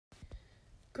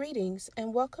Greetings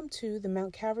and welcome to the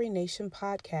Mount Calvary Nation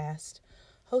podcast,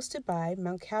 hosted by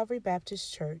Mount Calvary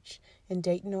Baptist Church in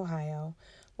Dayton, Ohio,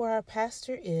 where our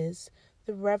pastor is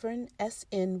the Reverend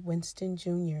S.N. Winston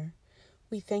Jr.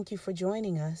 We thank you for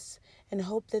joining us and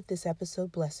hope that this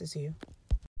episode blesses you.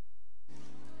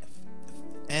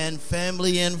 And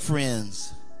family and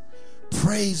friends,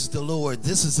 praise the Lord.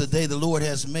 This is the day the Lord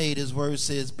has made. His word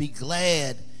says, be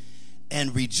glad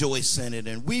and rejoice in it.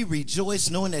 And we rejoice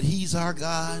knowing that He's our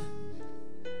God.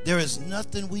 There is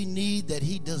nothing we need that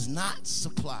He does not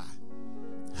supply.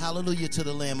 Hallelujah to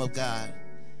the Lamb of God.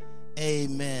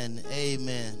 Amen.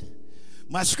 Amen.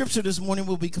 My scripture this morning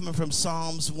will be coming from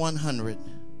Psalms 100.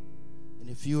 And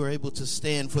if you are able to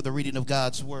stand for the reading of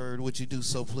God's word, would you do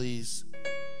so, please?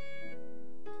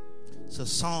 So,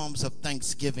 Psalms of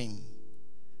thanksgiving.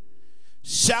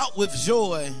 Shout with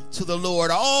joy to the Lord,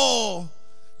 all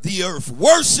the earth.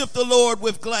 Worship the Lord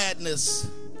with gladness.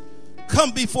 Come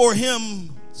before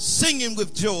Him singing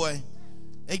with joy.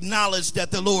 Acknowledge that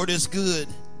the Lord is good.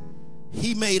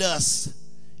 He made us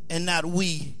and not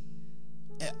we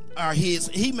are His.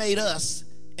 He made us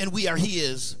and we are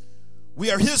His.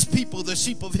 We are His people, the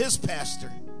sheep of His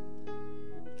pasture.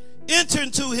 Enter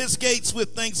into His gates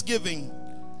with thanksgiving.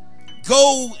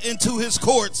 Go into His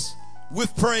courts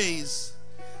with praise.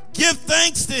 Give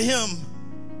thanks to Him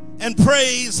and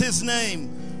praise His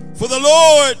name. For the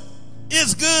Lord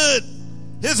is good.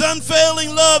 His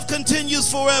unfailing love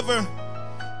continues forever,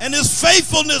 and His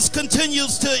faithfulness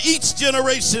continues to each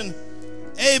generation.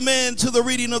 Amen to the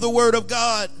reading of the word of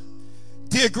God.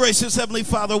 Dear gracious Heavenly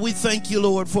Father, we thank you,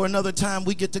 Lord, for another time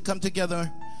we get to come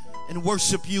together and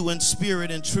worship you in spirit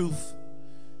and truth.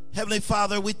 Heavenly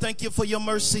Father, we thank you for your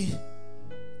mercy.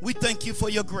 We thank you for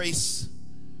your grace.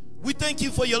 We thank you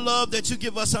for your love that you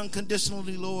give us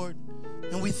unconditionally, Lord.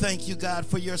 And we thank you, God,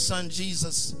 for your Son,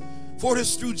 Jesus. For it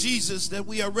is through Jesus that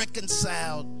we are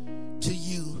reconciled to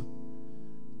you.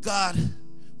 God,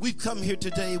 we've come here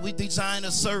today. We designed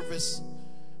a service.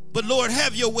 But, Lord,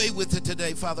 have your way with it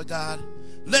today, Father God.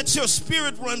 Let your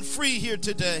spirit run free here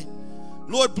today.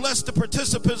 Lord, bless the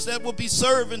participants that will be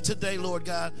serving today, Lord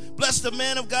God. Bless the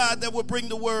man of God that will bring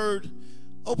the word.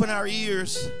 Open our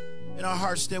ears in our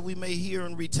hearts that we may hear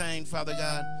and retain, Father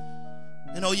God.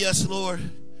 And oh yes, Lord,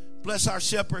 bless our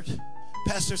shepherd,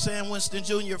 Pastor Sam Winston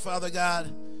Jr., Father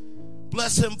God.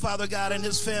 Bless him, Father God, and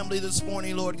his family this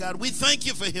morning, Lord God. We thank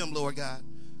you for him, Lord God.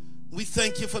 We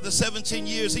thank you for the 17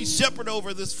 years he shepherded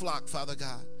over this flock, Father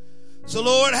God. So,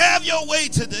 Lord, have your way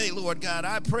today, Lord God.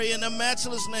 I pray in the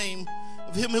matchless name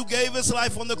of him who gave his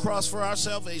life on the cross for our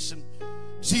salvation,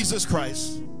 Jesus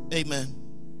Christ. Amen.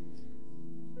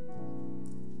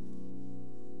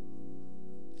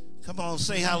 Come on,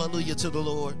 say hallelujah to the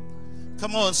Lord.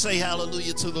 Come on, say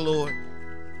hallelujah to the Lord.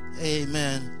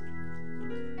 Amen.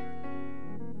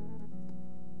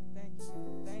 Thank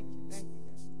you. Thank you. Thank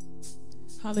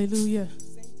you. Hallelujah.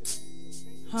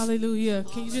 Hallelujah.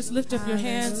 Can you just lift up your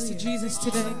hands to Jesus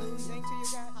today?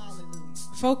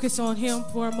 Focus on Him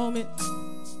for a moment.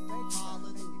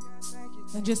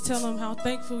 And just tell Him how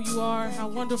thankful you are, how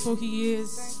wonderful He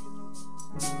is.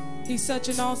 He's such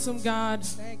an awesome God.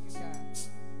 Thank you, God.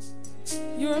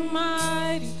 You're a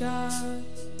mighty God.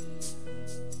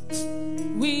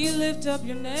 We lift up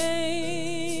your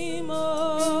name,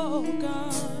 oh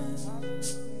God.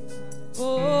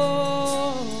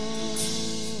 Oh,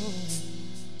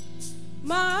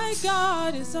 my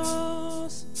God is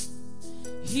awesome.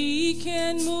 He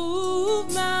can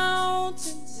move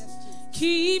mountains,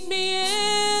 keep me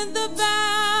in the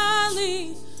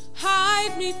valley,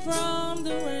 hide me from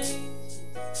the rain.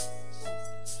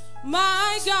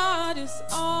 My God is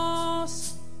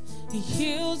awesome. He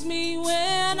heals me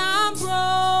when I'm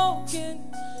broken,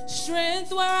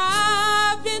 strength where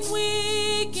I've been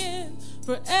weakened.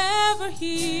 Forever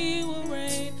He will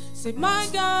reign. Say, my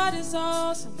God is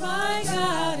awesome. My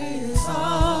God is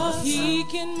awesome. He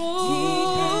can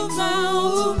move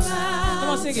mountains. Come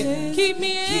on, sing it. Keep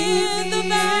me in the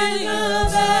valley.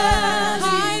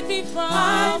 Hide me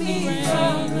from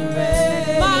the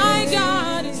rain. My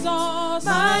God is awesome.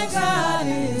 My God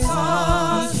is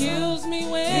awesome. He heals me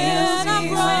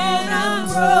when I'm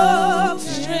broken.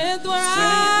 Strength where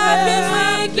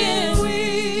I've been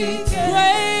weakened.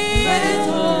 Praise His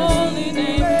holy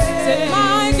name. Say,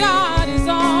 my God is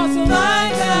awesome.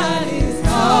 My God is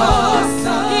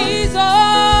awesome. He's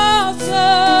awesome.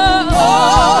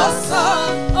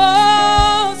 Awesome.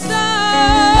 Awesome.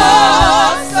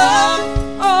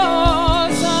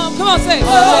 Awesome. Come on, say,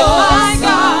 my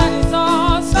God is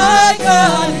awesome. My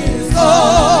God is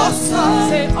awesome.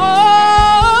 Say, awesome.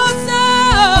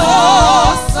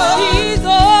 Awesome. He's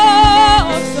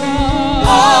awesome.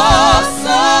 Awesome.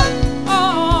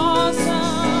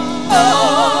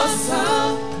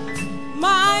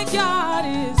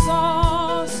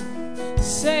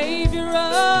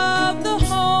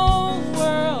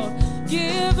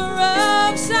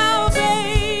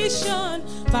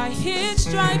 his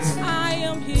stripes I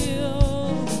am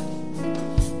healed.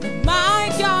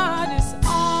 My God is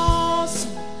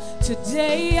awesome.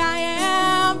 Today I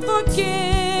am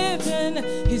forgiven.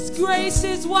 His grace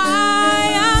is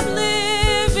why I'm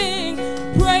living.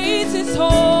 Praise his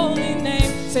holy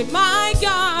name. Say, my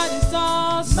God is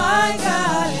awesome. My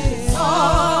God is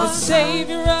awesome. The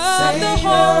Savior of the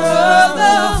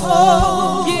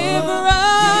whole, Giver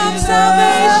of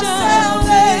salvation.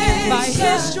 By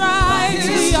his stripes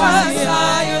we are healed.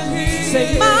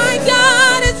 Say, my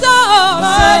God is awesome.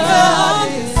 My God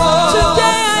is awesome.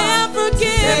 Today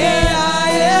I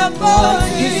am forgiven.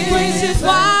 His grace is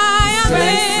why I'm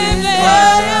living.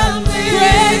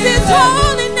 Praise his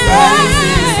holy name.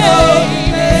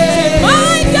 Say,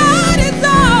 my God is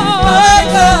awesome. My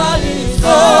God is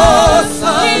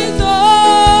awesome. He's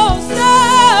awesome.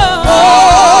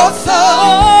 Awesome.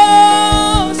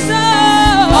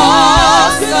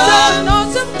 You're such an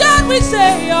awesome God, we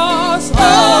say awesome.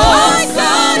 My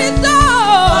God is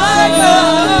awesome.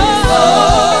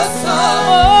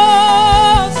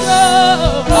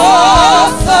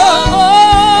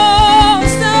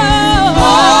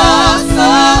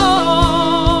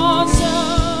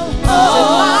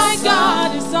 My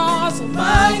God is awesome.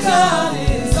 My God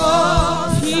is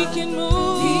awesome. He can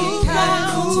move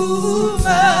mountains.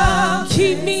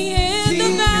 Keep me in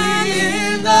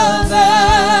the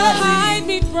valley. Hide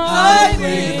me from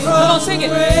rain. Come on, sing it.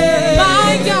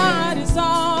 My God is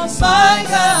awesome. My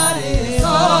God is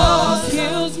awesome.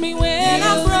 Heals me when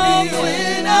I'm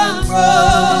broken.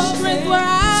 Strength where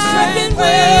I've been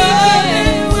weak.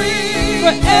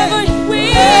 Forever you will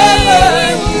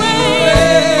reign.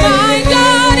 My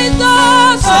God is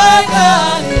awesome. My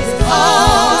God is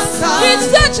awesome. He's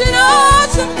such an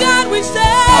awesome God, we say.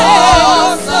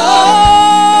 Awesome.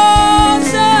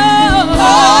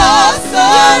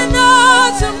 You're an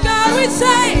awesome God, we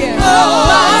say.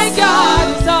 My God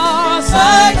is awesome.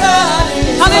 My God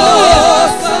is Hallelujah.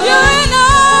 awesome. You're an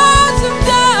awesome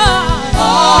God.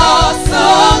 Awesome.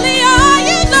 Only are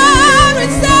you, Lord, we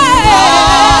say.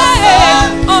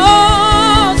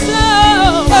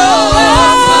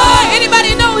 Awesome.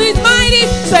 Anybody know he's mighty?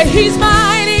 Say he's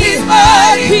mighty. He's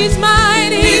mighty. He's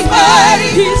mighty. He's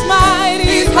mighty. He's mighty.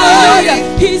 He's Hallelujah.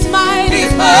 mighty. He's mighty.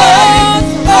 He's mighty.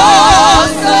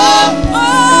 Awesome.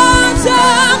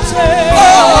 Awesome. Say.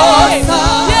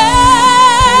 Awesome.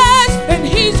 Yes. And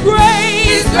he's great.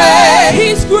 He's great.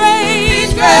 He's great.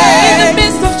 He's great. In the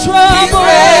midst of trouble.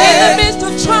 great. In the midst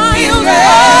of trials. great.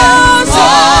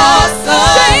 Awesome.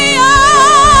 Say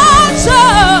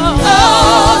awesome.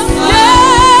 Awesome.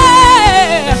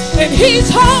 Yeah. And he's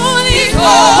holy. He's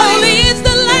holy. Holy is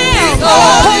the Lamb. He's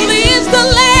holy. Holy is the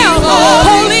Lamb. He's holy.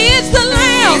 Holy is the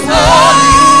Lamb. He's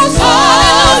holy. Awesome.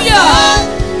 Hallelujah.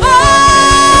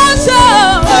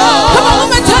 Awesome. Come on, one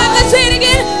more time. Let's say it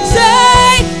again.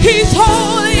 Say he's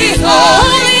holy. He's holy.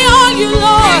 Holy are you,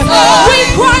 Lord. He's holy. We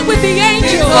cry with the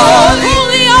angels. holy.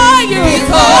 Holy are you. He's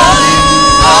holy.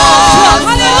 Awesome. Awesome.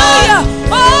 Hallelujah.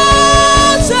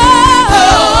 Awesome.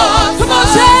 Come on,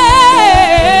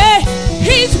 say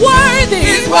he's worthy.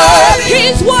 He's worthy.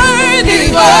 He's worthy.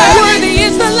 He's worthy. Worthy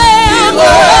is the Lamb He's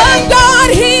worthy. of God.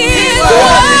 He is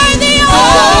worthy. worthy.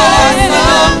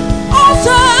 Awesome.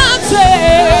 Awesome.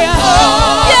 Say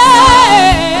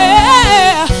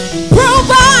yeah.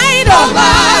 Provider.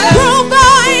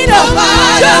 Provider.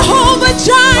 Jehovah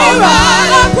Jireh.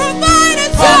 Our provider.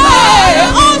 Say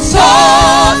awesome.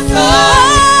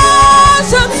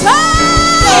 Awesome.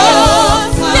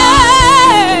 Awesome.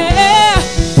 Yeah.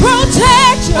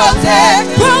 Protector.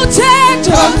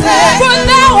 Protector. For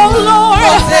thou, O Lord,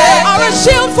 are a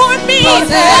shield for me.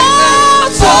 Awesome.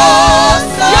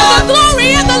 You're the glory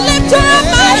and the lifter of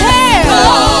my head.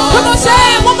 Come on, say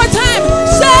it one more time.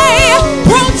 Say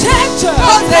protector.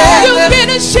 You've been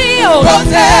a shield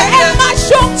and my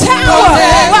strong tower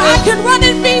where I can run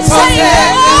and be safe.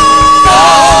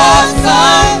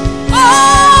 Awesome.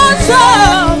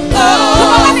 Awesome. Come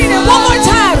on, I need it one more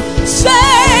time.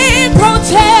 Say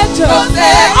protector.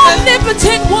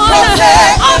 Omnipotent one.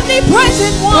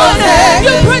 Omnipresent one.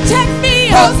 You protect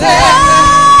me. Awesome.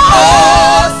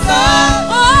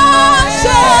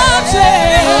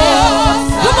 Say,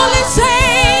 come on, let's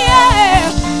say, yeah.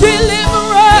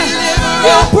 Deliverer.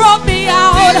 You brought me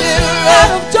out of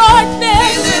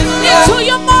darkness into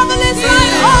your marvelous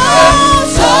light.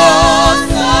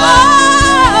 Awesome.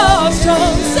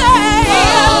 Awesome. Say,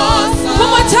 one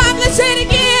more time, let's say it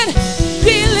again.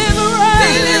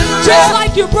 Deliverer. Just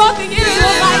like you brought the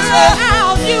Israelites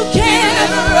out, you can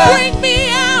bring me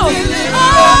out.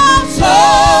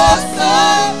 Awesome.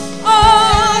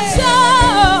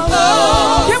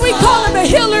 Awesome. Can we call him a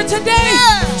healer today?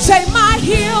 Say, my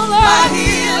healer. My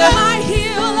healer.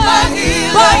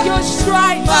 By your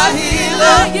stripes, my healer,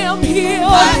 I am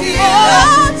healed. my healer,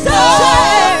 Awesome.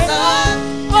 awesome.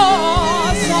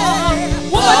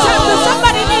 Awesome. One more time, because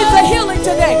somebody needs a healing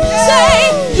today. Say,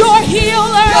 your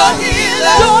healer. Your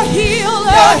healer. Your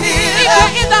healer. Your healer. If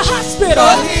you're in the hospital.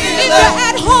 Your healer. If you're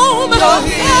at home. Your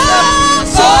healer.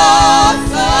 Awesome.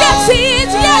 Awesome. Yes, he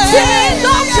is. Yes, he is.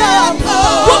 Awesome.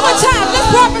 One more time. Let's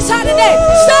prophesy today.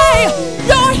 Say,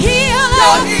 your healer.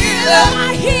 Your healer.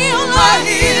 My healer. My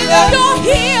healer. Your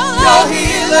healer. Your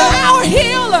healer. Our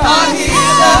healer. Our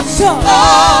healer. Awesome.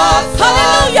 Awesome.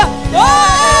 Hallelujah.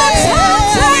 Awesome.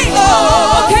 Say,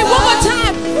 okay, one more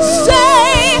time.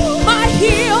 Say, my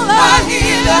healer. My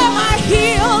healer. My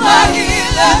healer. My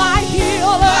healer. My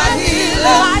healer. My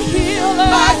healer. My healer.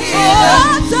 My healer.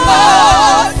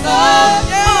 Awesome.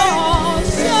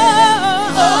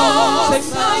 Awesome. Say,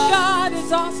 my God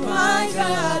is awesome. My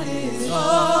God is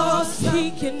awesome.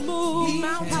 He can move He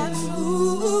mountains. can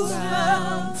move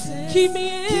mountains. Keep me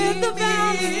in the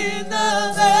valley. In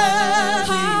the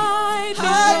valley.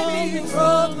 Hide me Me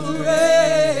from the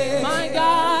rain. My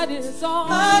God is awesome.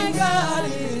 My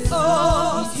God is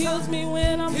awesome. He heals me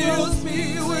when I'm Heals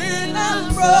me when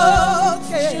I'm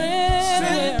broken. Strength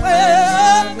Strength where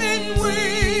I've been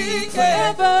weak.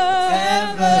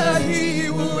 Forever He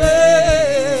will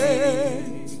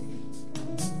reign.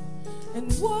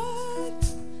 And what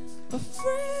a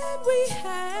friend we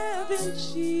have in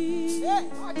Jesus.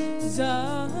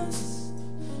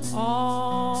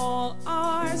 All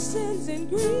our sins and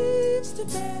griefs to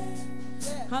bear.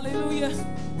 Hallelujah.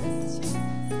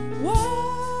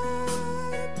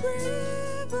 What a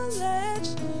privilege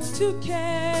to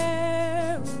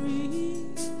carry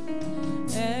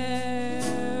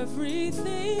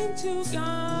everything to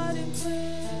God in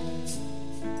prayer.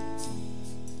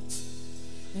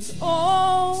 And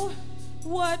oh,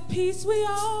 what peace we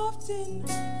often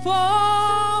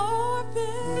forfeit.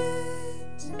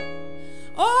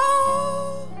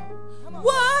 Oh,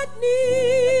 what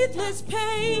needless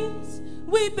pains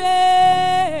we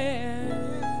bear.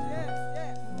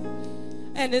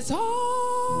 And it's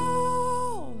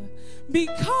all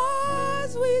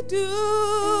because we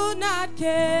do not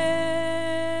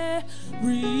carry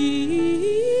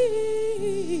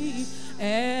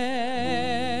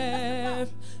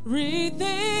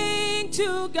everything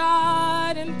to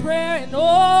God in prayer. And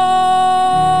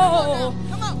oh,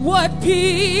 what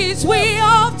peace we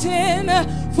often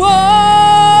forfeit.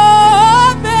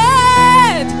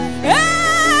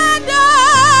 And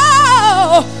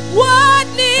oh, what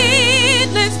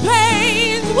needless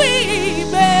pains we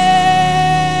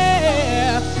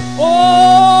bear.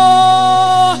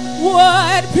 Oh,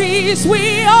 what peace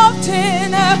we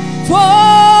often forfeit.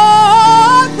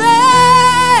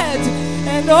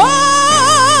 And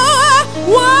oh,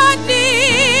 what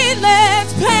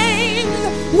needless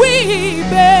pains we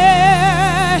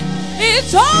bear.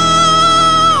 It's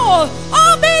all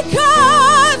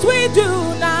because we do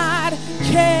not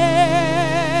carry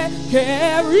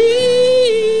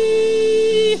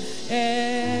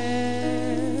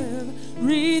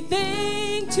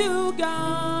everything to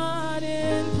God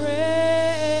in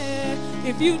prayer.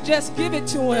 If you just give it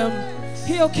to Him,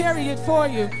 He'll carry it for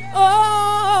you.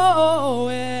 Oh,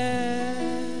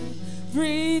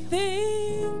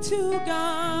 everything to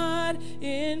God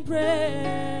in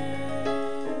prayer.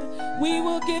 We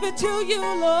will give it to you,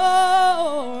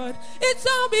 Lord. It's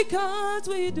all because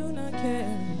we do not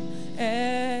care.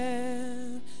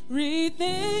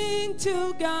 Everything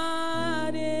to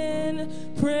God in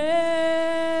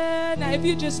prayer. Now, if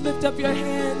you just lift up your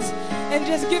hands and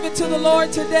just give it to the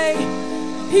Lord today.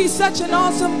 He's such an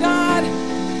awesome God.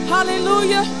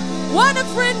 Hallelujah. What a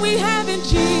friend we have in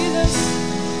Jesus.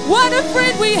 What a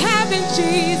friend we have in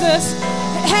Jesus.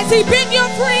 Has He been your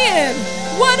friend?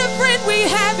 What a friend we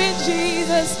have in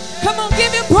Jesus. Come on,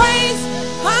 give Him praise.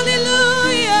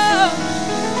 Hallelujah.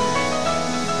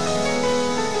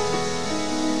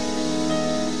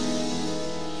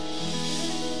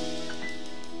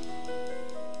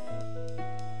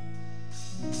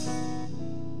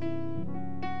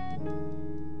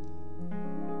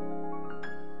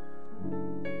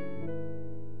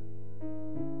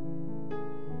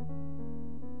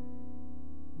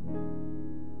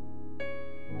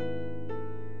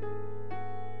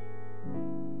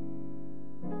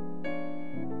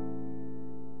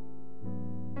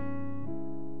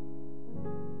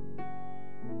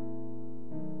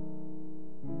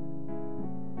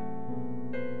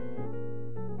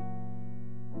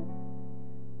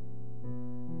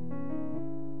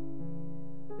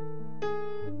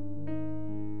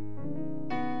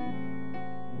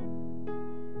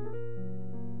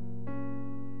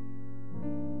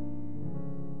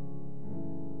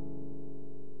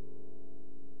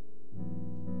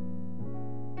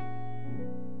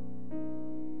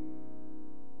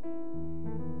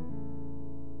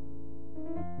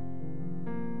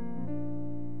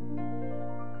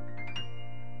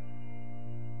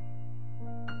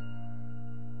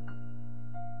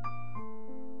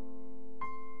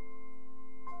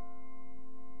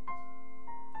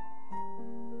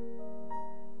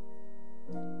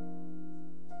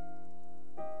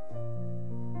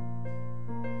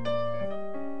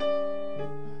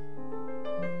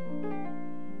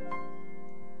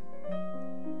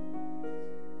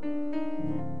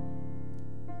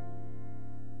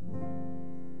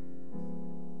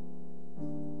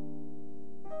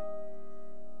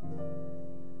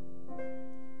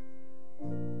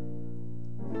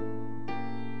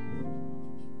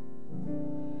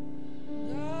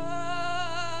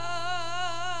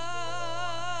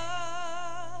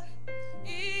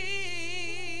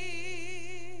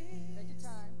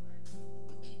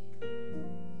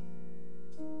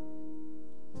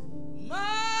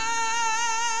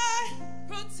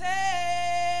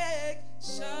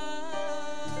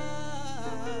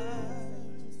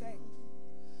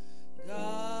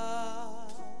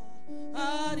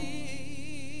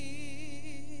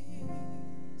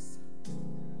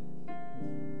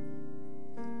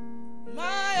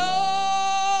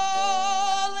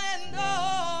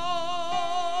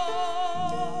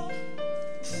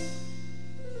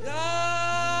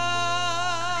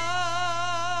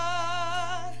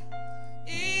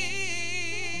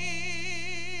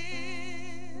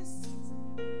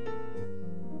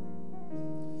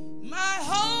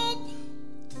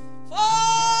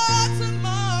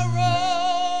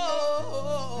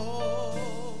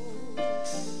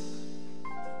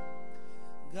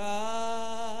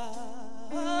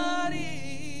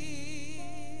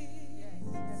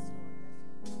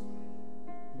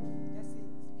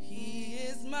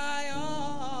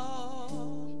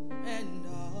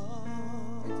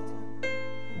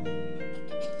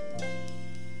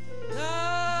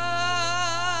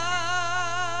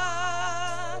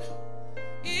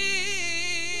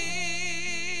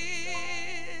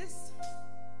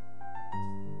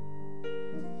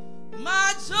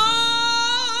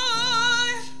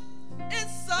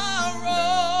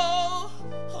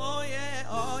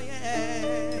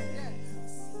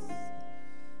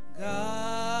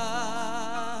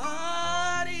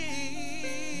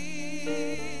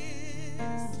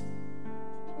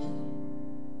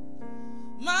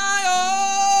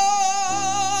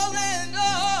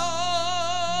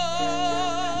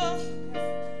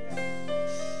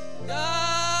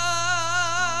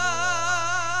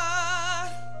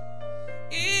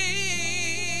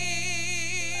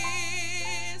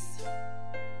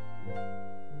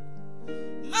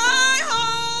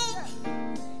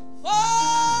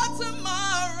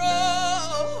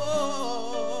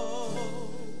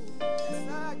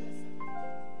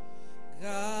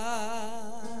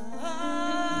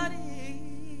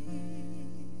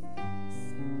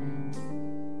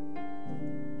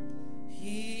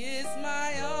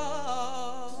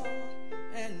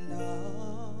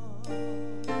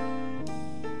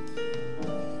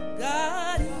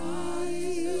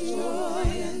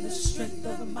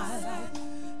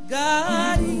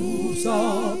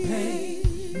 all pain,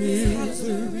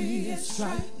 misery, and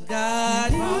strife.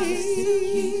 God Promise to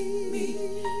keep me,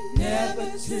 never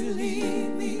to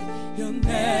leave me. He'll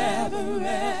never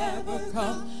ever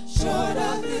come short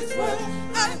of His word.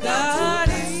 I got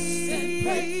to rest and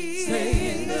pray,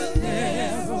 stay in the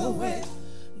narrow way.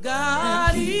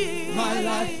 God Keep my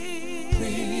life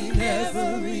clean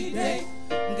every day.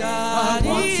 God I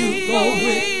want to go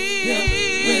with Him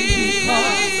when He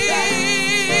comes back.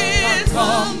 I've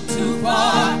come too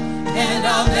far and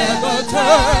I'll never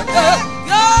turn back.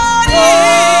 God is.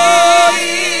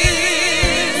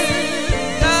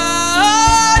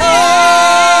 God is.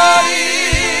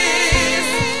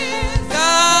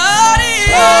 God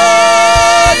is.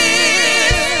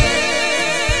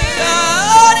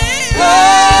 God is.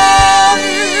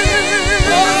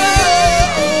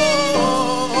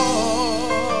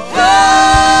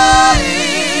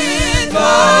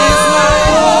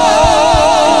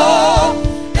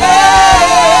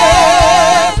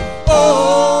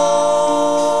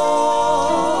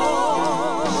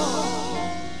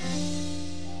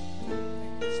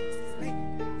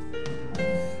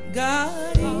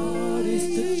 God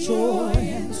is the joy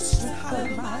and the strength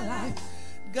of my life.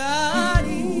 God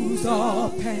Lose all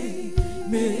pain,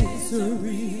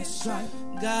 misery, and strife.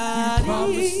 God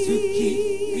Promise to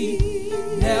keep me,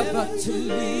 never to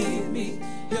leave me.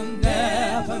 He'll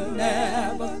never,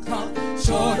 never come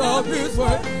short of His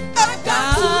word. I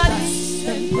got to rest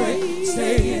and pray,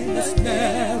 stay in this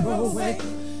narrow way.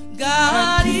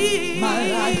 God Keep my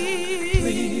life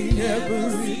clean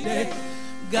every day.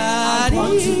 God I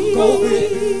want to go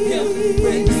with Him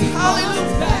when He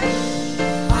comes back.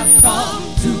 I've come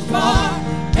too far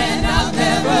and I'll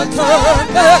never turn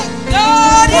back.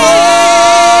 God is.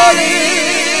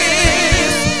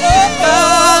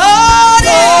 God is.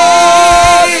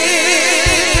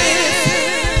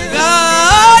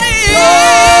 God is.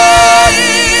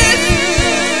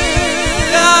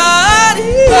 God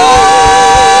is.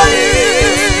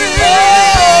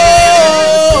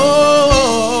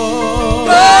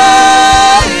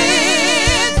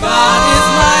 God is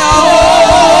my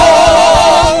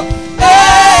all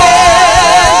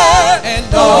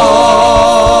and all.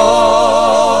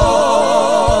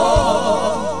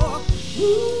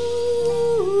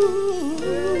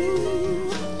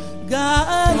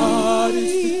 God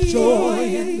is the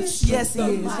joy and the strength yes, He of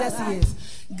is. my Yes, He life. is.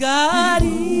 God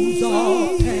Lose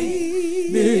all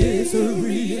pain,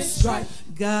 misery, and strife.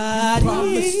 God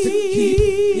Promise to keep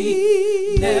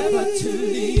me, never to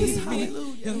leave me.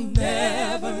 He'll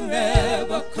never,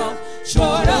 never come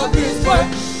short of His word.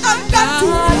 I've got to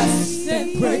rest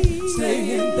and pray,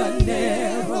 stay in the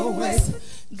narrow way.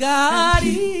 God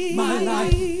Keep my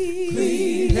life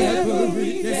clean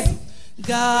every day.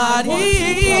 God I want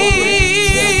to go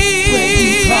with Him when He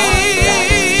comes back.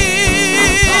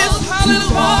 I've come too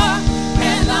far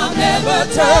and I'll never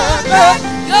turn back.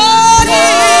 God is.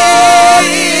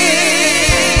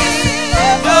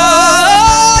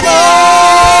 God is.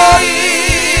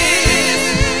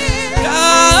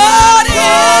 God is.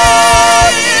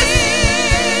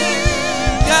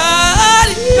 God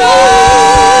is.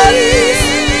 God is.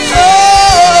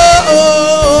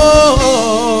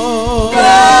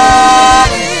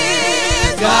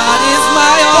 God is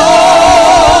my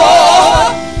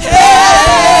all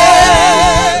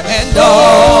and all.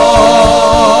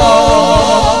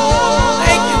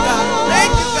 Thank you, God.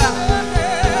 Thank you,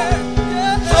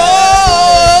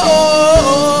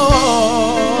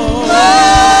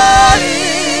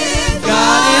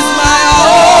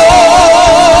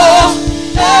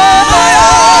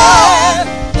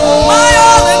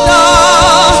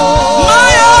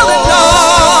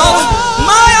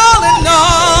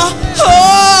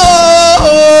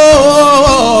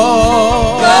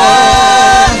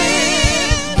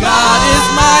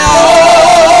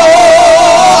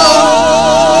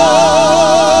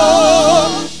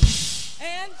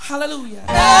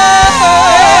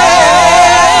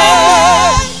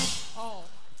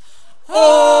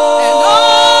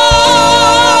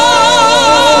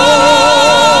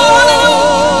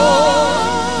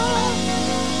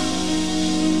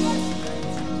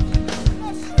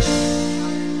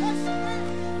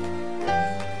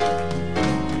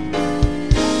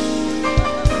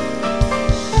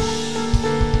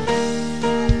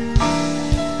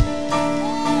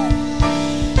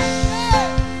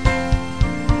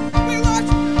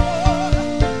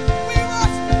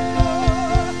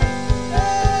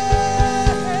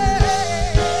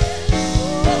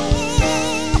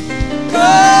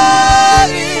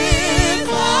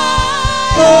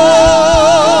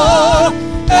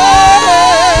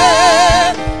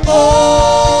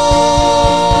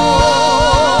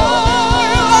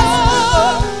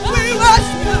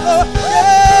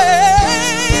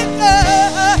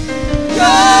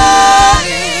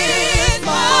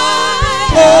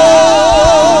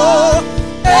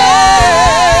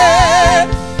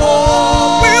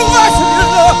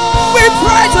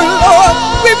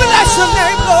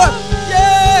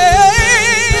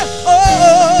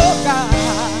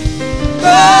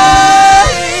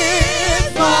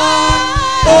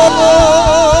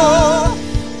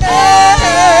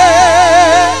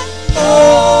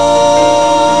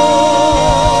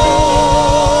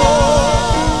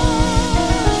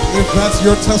 is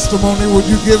your testimony. Would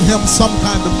you give him some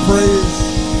kind of praise?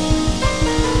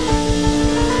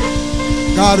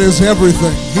 God is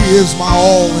everything. He is my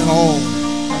all in all.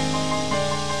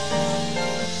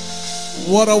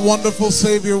 What a wonderful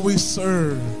Savior we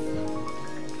serve.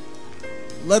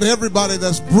 Let everybody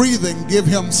that's breathing give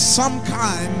him some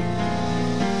kind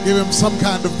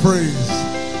of praise.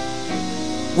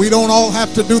 We don't all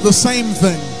have to do the same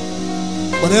thing,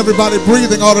 but everybody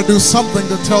breathing ought to do something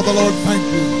to tell the Lord thank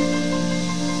you.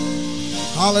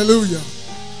 Hallelujah.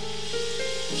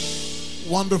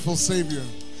 Wonderful Savior.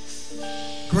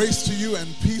 Grace to you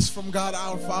and peace from God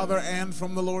our Father and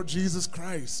from the Lord Jesus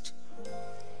Christ.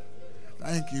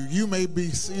 Thank you. You may be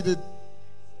seated.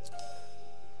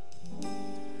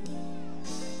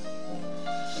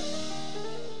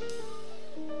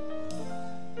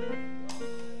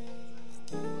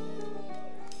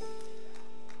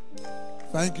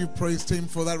 Thank you, praise team,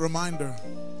 for that reminder.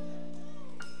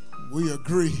 We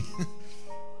agree.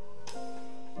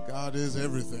 God is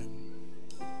everything.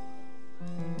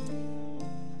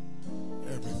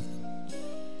 Everything.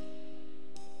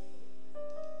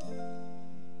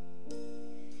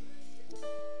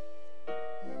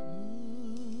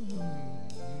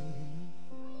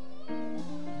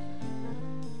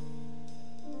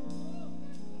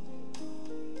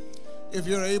 If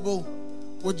you're able,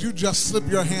 would you just slip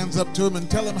your hands up to him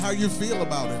and tell him how you feel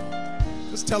about him?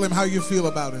 Just tell him how you feel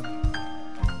about him.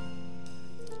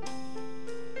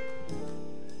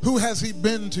 Who has he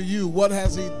been to you? What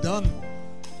has he done?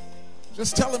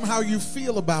 Just tell him how you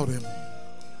feel about him.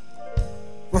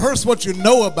 Rehearse what you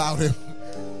know about him.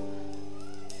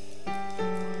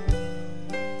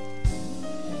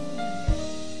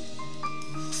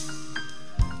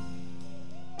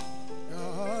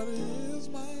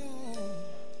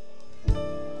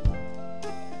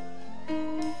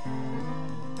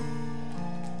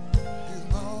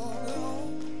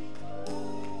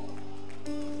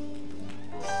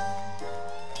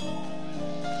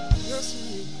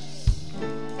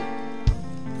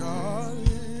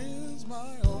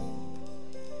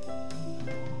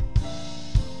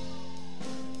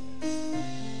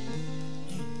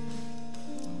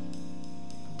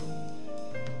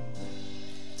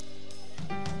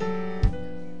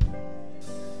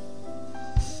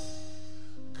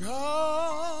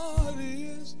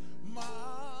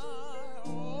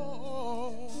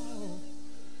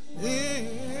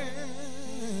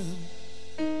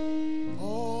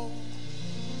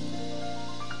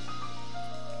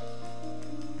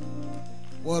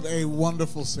 What a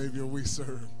wonderful Savior we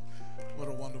serve. What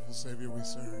a wonderful Savior we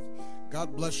serve.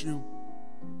 God bless you.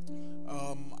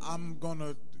 I'm going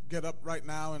to get up right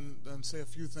now and say a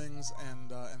few things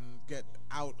and get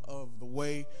out of the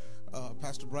way.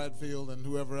 Pastor Bradfield and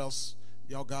whoever else,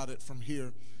 y'all got it from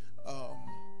here.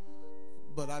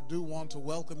 But I do want to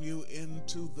welcome you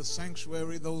into the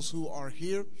sanctuary, those who are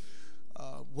here.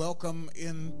 Welcome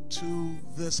into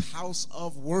this house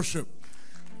of worship.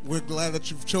 We're glad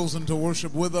that you've chosen to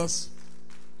worship with us.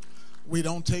 We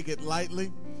don't take it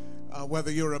lightly. Whether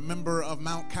you're a member of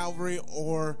Mount Calvary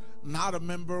or not a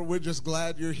member, we're just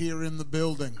glad you're here in the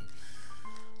building.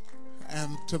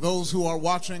 And to those who are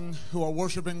watching, who are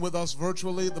worshiping with us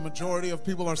virtually, the majority of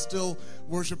people are still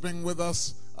worshiping with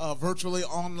us virtually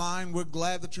online. We're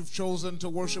glad that you've chosen to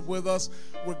worship with us.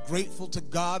 We're grateful to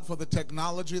God for the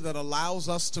technology that allows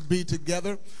us to be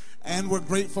together. And we're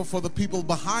grateful for the people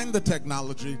behind the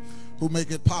technology who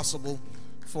make it possible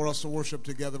for us to worship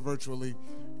together virtually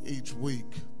each week.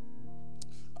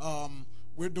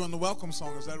 We're doing the welcome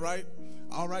song, is that right?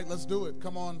 All right, let's do it.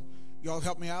 Come on, y'all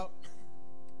help me out.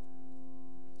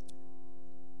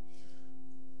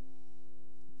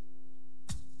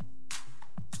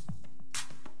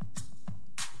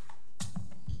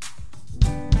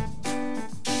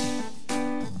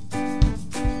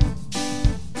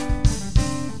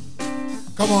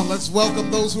 Come on, let's welcome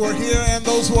those who are here and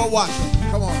those who are watching.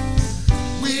 Come on.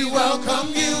 We welcome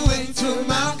you into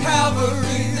Mount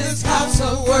Calvary, this house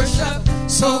of worship.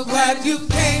 So glad you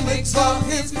came, exalt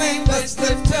his name, let's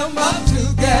lift him up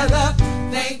together.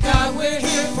 Thank God we're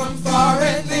here from far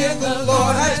and near. The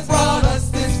Lord has brought us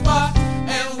this far,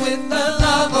 and with the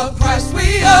love of Christ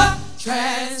we are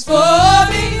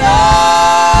transforming lives.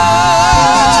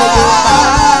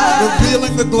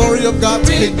 Revealing the glory of God's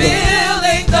kingdom.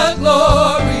 Revealing the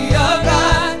glory of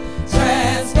God,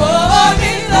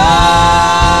 transforming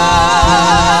lives.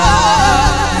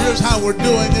 Here's how we're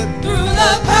doing it. Through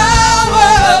the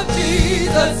power of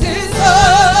Jesus, his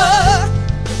love.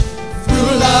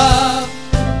 Through love,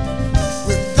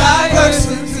 with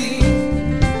diversity,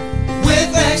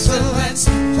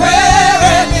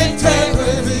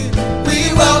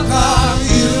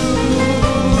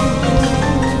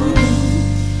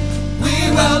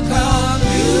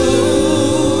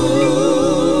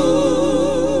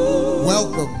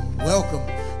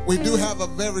 have a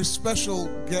very special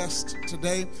guest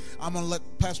today. I'm going to let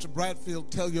Pastor Bradfield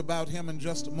tell you about him in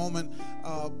just a moment.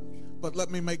 But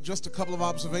let me make just a couple of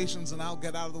observations and I'll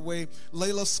get out of the way.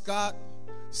 Layla Scott,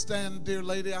 stand, dear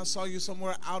lady. I saw you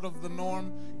somewhere out of the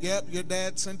norm. Yep, your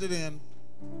dad sent it in.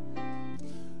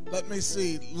 Let me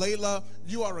see. Layla,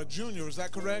 you are a junior, is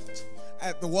that correct?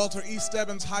 At the Walter E.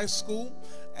 Stebbins High School.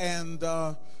 And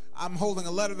I'm holding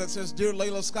a letter that says, Dear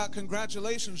Layla Scott,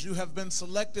 congratulations. You have been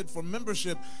selected for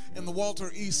membership in the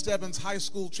Walter E. Stebbins High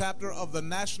School chapter of the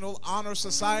National Honor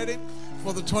Society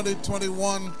for the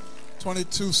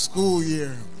 2021-22 school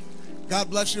year. God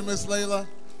bless you, Miss Layla.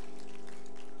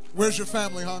 Where's your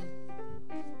family, hon?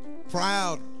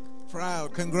 Proud.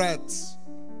 Congrats.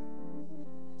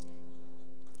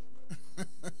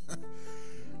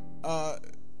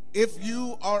 If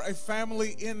you are a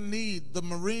family in need, the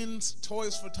Marines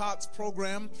Toys for Tots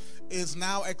program is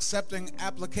now accepting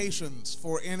applications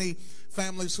for any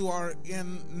families who are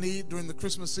in need during the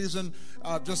Christmas season.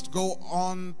 Just go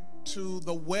on to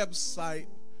the website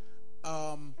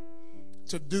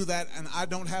to do that, and I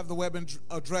don't have the web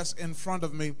address in front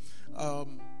of me.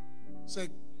 Say,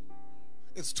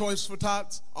 it's Toys for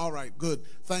Tots? All right, good.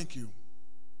 Thank you.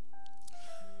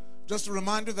 Just a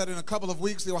reminder that in a couple of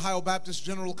weeks, the Ohio Baptist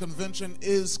General Convention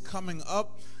is coming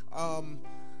up.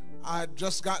 I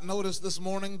just got notice this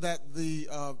morning that the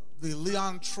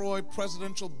Leon Troy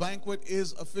Presidential Banquet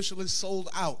is officially sold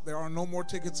out. There are no more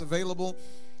tickets available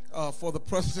for the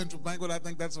Presidential Banquet. I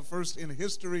think that's a first in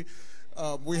history.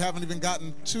 We haven't even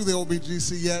gotten to the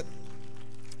OBGC yet.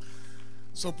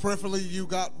 So preferably you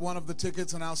got one of the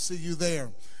tickets and I'll see you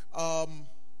there.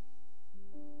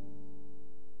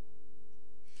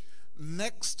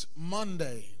 Next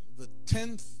Monday, the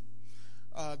 10th,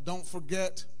 don't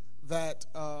forget that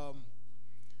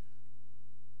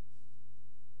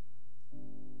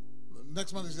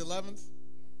next Monday is the 11th.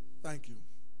 Thank you.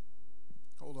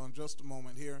 Hold on just a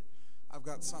moment here. I've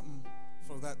got something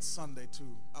for that Sunday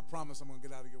too. I promise I'm going to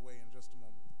get out of your way in just a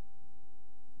moment.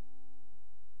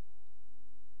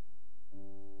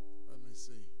 Let me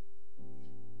see.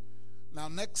 Now,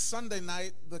 next Sunday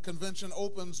night, the convention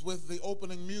opens with the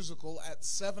opening musical at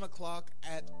 7 o'clock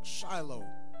at Shiloh.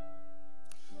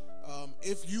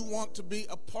 If you want to be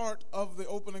a part of the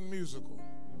opening musical,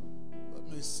 let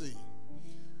me see.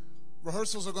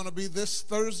 Rehearsals are going to be this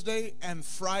Thursday and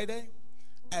Friday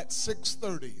at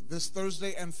 6:30. This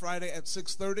Thursday and Friday at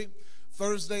 6:30.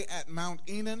 Thursday at Mount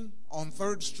Enon on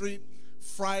 3rd Street.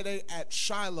 Friday at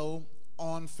Shiloh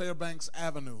on Fairbanks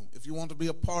Avenue. If you want to be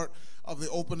a part of the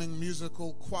opening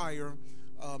musical choir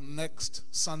next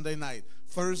Sunday night.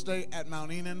 Thursday at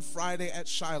Mount Enon, Friday at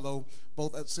Shiloh,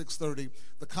 both at 6:30.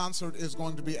 The concert is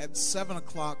going to be at 7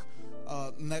 o'clock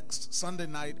next Sunday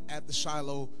night at the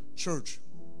Shiloh Church.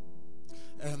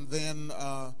 And then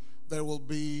there will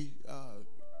be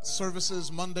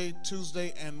services Monday,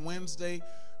 Tuesday, and Wednesday,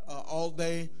 all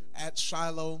day at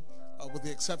Shiloh, with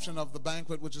the exception of the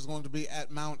banquet, which is going to be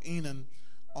at Mount Enon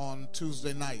on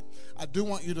Tuesday night. I do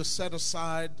want you to set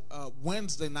aside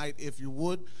Wednesday night, if you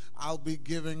would. I'll be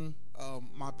giving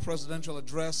my presidential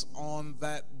address on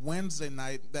that Wednesday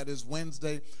night. That is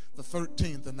Wednesday the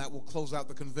 13th, and that will close out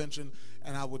the convention.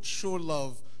 And I would sure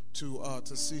love to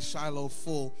see Shiloh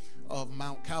full of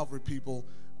Mount Calvary people.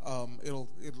 It'll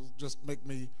just make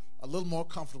me a little more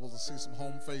comfortable to see some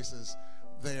home faces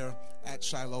there at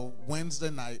Shiloh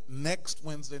next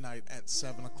Wednesday night at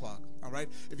 7 o'clock. All right?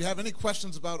 If you have any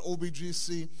questions about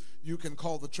OBGC, you can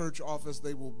call the church office.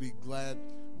 They will be glad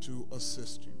to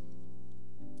assist you.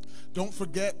 Don't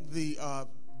forget the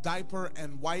diaper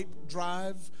and wipe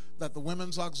drive that the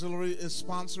Women's Auxiliary is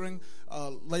sponsoring.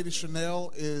 Lady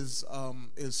Chanel is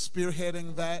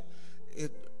spearheading that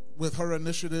with her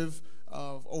initiative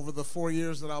over the 4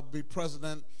 years that I'll be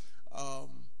president.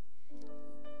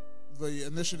 The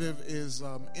initiative is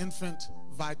infant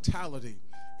vitality,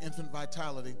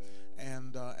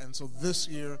 and so this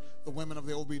year the women of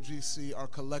the OBGC are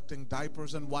collecting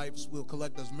diapers and wipes. We'll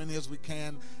collect as many as we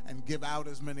can and give out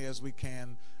as many as we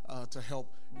can to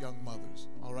help young mothers.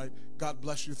 All right. God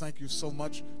bless you. Thank you so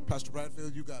much, Pastor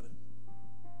Bradfield. You got it.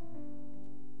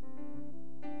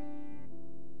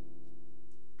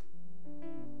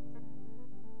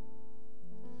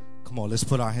 Come on, let's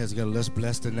put our hands together. Let's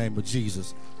bless the name of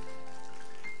Jesus.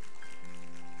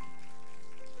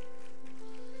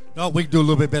 No, we can do a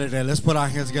little bit better there. Let's put our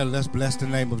hands together. Let's bless the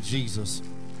name of Jesus.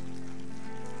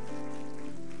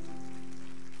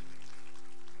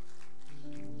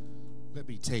 Let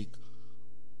me take,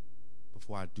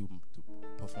 before I do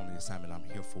perform the assignment I'm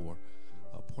here for,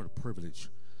 a point of privilege.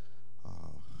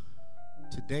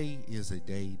 Today is a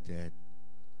day that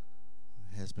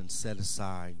has been set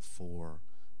aside for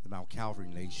the Mount Calvary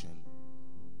Nation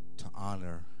to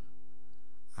honor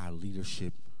our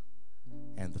leadership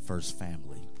and the First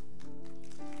Family.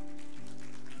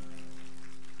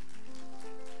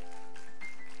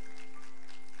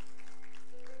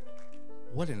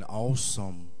 What an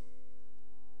awesome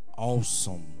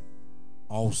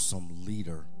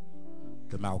leader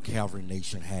the Mount Calvary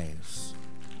Nation has.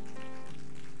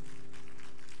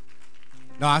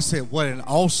 No, I said, what an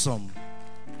awesome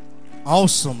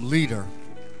leader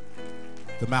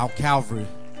the Mount Calvary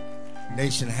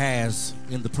Nation has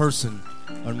in the person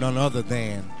of none other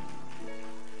than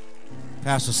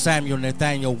Pastor Samuel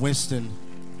Nathaniel Winston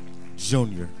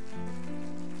Jr.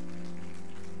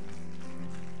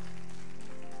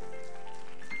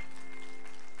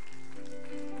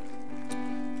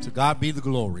 To God be the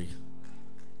glory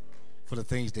for the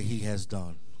things that he has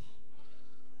done.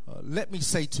 Let me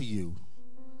say to you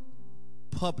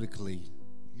publicly,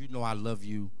 you know I love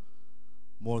you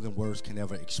more than words can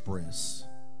ever express.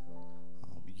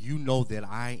 You know that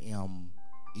I am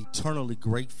eternally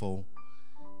grateful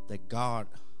that God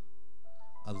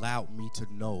allowed me to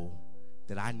know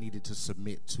that I needed to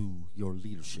submit to your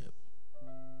leadership.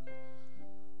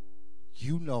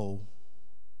 You know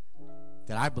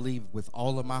that I believe with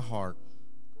all of my heart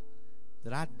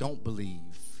that I don't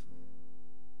believe,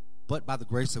 but by the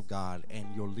grace of God and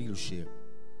your leadership,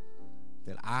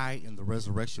 that I and the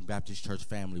Resurrection Baptist Church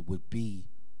family would be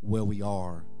where we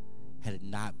are had it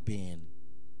not been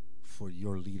for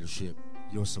your leadership,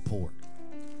 your support.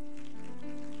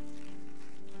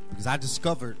 Because I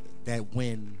discovered that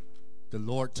when the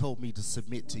Lord told me to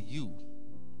submit to you,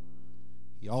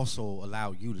 he also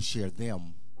allowed you to share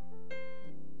them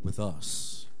with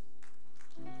us.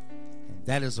 And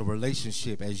that is a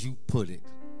relationship, as you put it,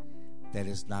 that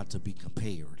is not to be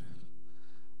compared.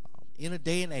 In a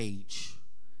day and age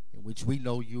in which we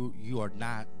know you are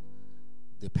not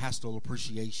the pastoral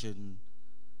appreciation,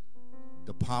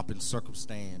 the pomp and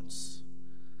circumstance,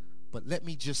 but let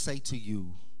me just say to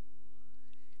you,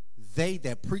 they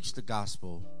that preach the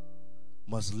gospel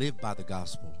must live by the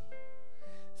gospel.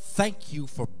 Thank you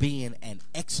for being an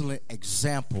excellent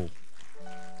example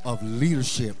of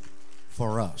leadership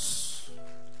for us.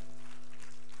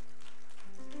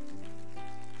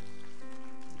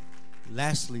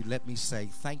 Lastly, let me say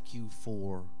thank you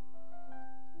for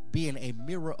being a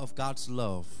mirror of God's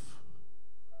love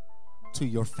to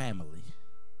your family.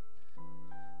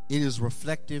 It is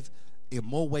reflective in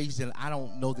more ways than I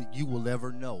don't know that you will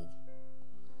ever know.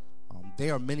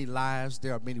 There are many lives,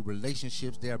 there are many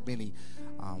relationships, there are many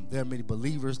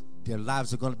believers. Their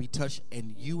lives are going to be touched,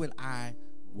 and you and I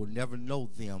will never know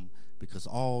them because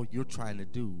all you're trying to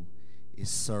do is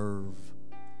serve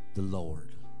the Lord.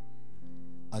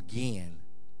 Again,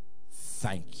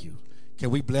 thank you. Can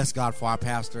we bless God for our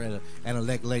pastor and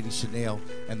elect Lady Chanel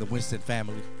and the Winston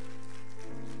family?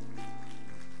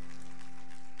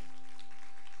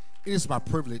 It is my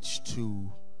privilege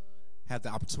to have the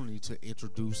opportunity to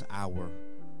introduce our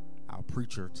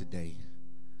preacher today.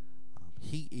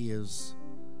 He is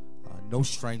no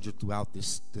stranger throughout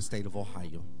the state of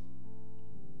Ohio.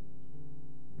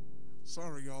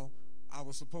 Sorry, y'all. I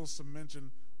was supposed to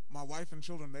mention my wife and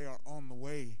children, they are on the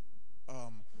way.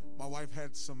 My wife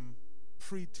had some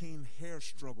preteen hair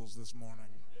struggles this morning,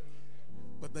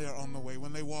 but they are on the way.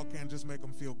 When they walk in, just make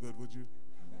them feel good, would you?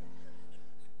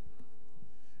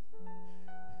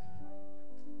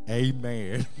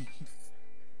 Amen.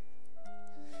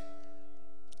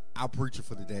 Our preacher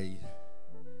for today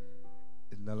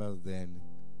is none other than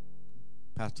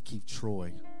Pastor Keith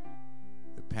Troy,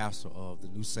 the pastor of the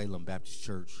New Salem Baptist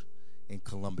Church in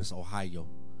Columbus, Ohio.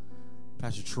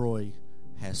 Pastor Troy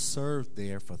has served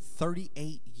there for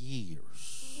 38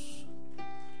 years.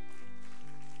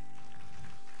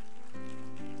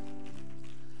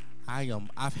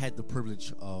 I've had the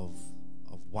privilege of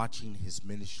watching his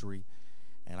ministry,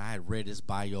 and I had read his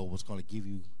bio, was going to give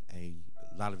you a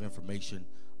lot of information.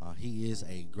 He is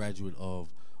a graduate of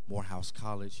Morehouse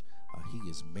College. He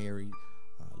is married,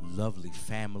 lovely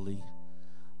family.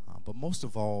 But most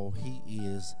of all, he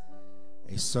is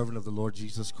a servant of the Lord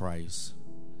Jesus Christ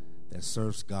that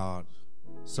serves God,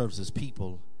 serves his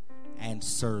people, and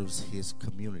serves his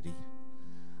community.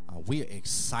 We are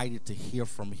excited to hear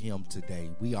from him today.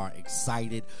 We are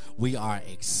excited to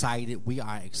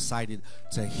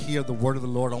hear the word of the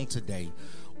Lord on today.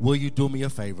 Will you do me a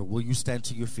favor? Will you stand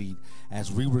to your feet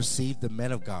as we receive the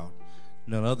man of God,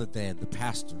 none other than the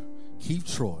pastor, Keith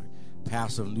Troy,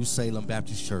 pastor of New Salem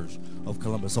Baptist Church of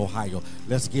Columbus, Ohio.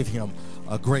 Let's give him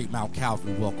a great Mount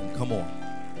Calvary welcome. Come on.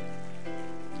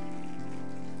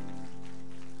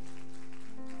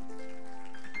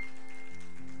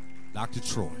 Dr.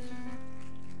 Troy.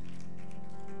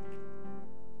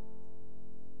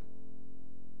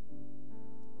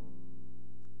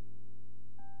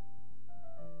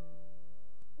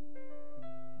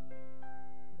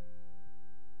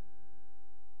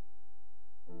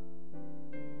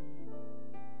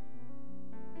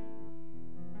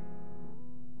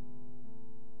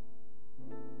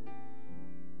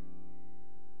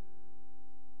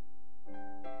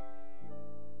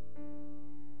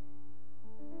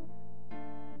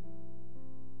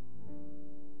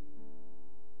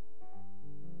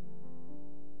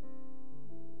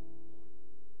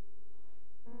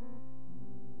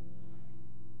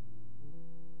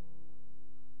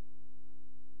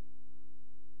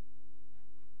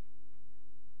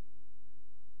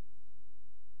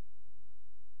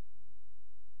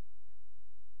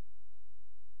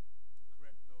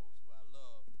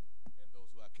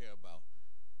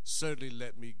 Certainly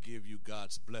let me give you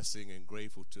God's blessing and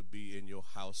grateful to be in your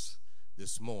house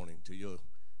this morning, to your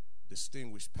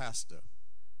distinguished pastor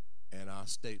and our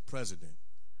state president.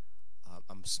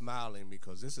 I'm smiling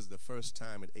because this is the first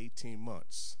time in 18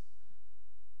 months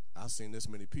I've seen this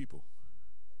many people.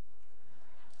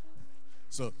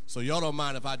 So y'all don't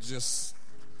mind if I just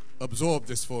absorb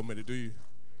this for a minute, do you?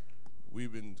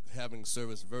 We've been having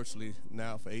service virtually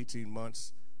now for 18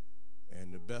 months.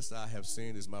 And the best I have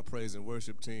seen is my praise and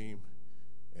worship team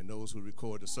and those who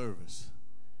record the service.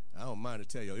 I don't mind to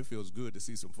tell you, it feels good to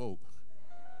see some folk.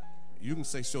 You can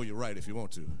say show you're right if you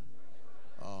want to,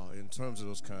 in terms of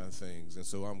those kind of things. And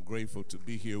so I'm grateful to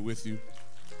be here with you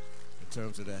in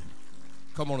terms of that.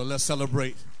 Come on and let's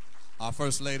celebrate our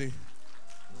First Lady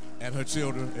and her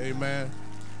children. Amen.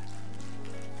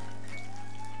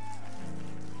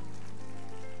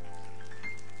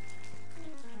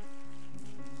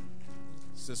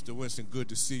 Sister Winston, good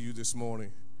to see you this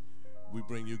morning. We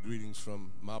bring you greetings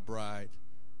from my bride.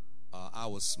 I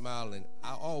was smiling.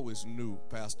 I always knew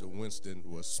Pastor Winston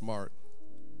was smart,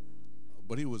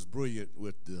 but he was brilliant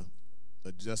with the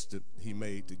adjustment he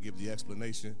made to give the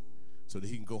explanation so that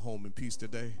he can go home in peace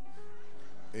today.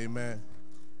 Amen.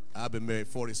 I've been married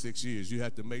 46 years. You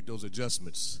have to make those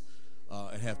adjustments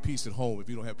and have peace at home if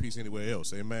you don't have peace anywhere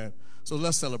else. Amen. So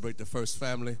let's celebrate the first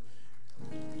family.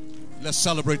 Let's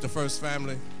celebrate the first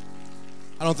family.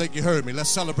 I don't think you heard me. Let's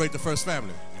celebrate the first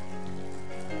family.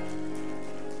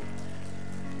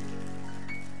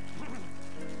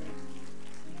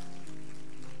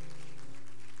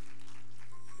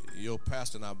 Your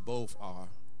pastor and I both are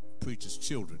preachers'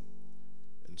 children.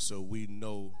 And so we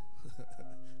know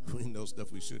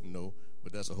stuff we shouldn't know,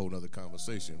 but that's a whole other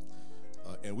conversation.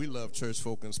 And we love church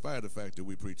folk in spite of the fact that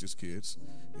we preachers' kids.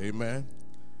 Amen.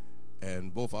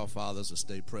 And both our fathers are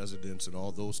state presidents and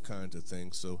all those kinds of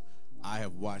things. So I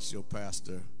have watched your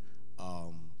pastor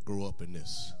grow up in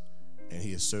this. And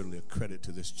he is certainly a credit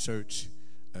to this church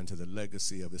and to the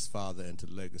legacy of his father and to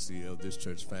the legacy of this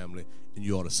church family. And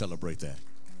you ought to celebrate that.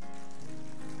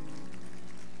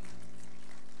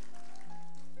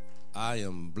 I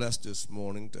am blessed this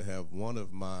morning to have one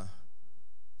of my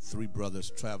three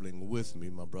brothers traveling with me.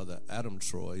 My brother Adam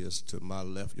Troy is to my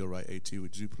left, your right. AT,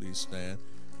 would you please stand?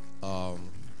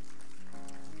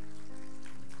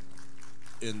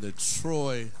 In the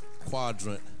Troy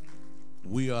quadrant,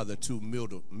 we are the two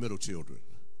middle children.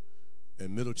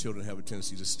 And middle children have a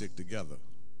tendency to stick together.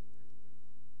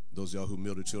 Those of y'all who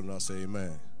middle children, I'll say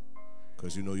amen.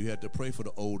 Because you know you have to pray for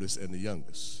the oldest and the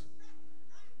youngest.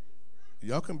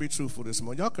 Y'all can be truthful this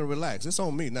morning. Y'all can relax. It's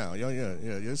on me now. Yeah,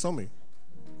 it's on me.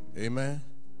 Amen.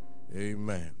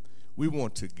 Amen. We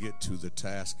want to get to the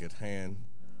task at hand.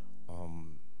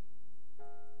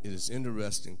 It is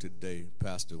interesting today,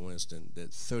 Pastor Winston,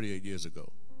 that 38 years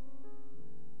ago,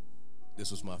 this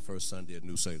was my first Sunday at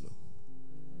New Salem.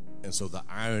 And so the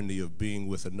irony of being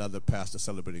with another pastor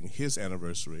celebrating his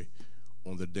anniversary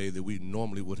on the day that we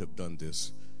normally would have done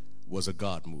this was a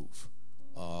God move.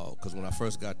 Because when I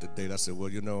first got the date, I said, well,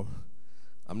 you know,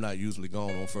 I'm not usually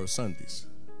gone on first Sundays.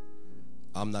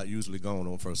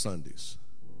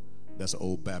 That's an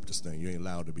old Baptist thing. You ain't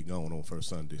allowed to be gone on first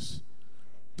Sundays.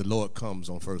 The Lord comes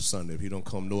on first Sunday. If he don't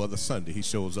come no other Sunday, he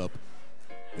shows up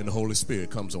and the Holy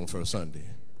Spirit comes on first Sunday.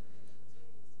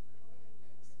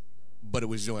 But it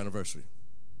was your anniversary.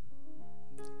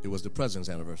 It was the president's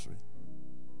anniversary.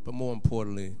 But more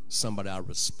importantly, somebody I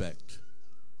respect.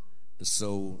 And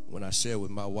so when I shared with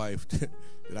my wife that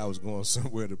I was going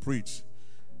somewhere to preach,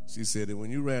 she said, and when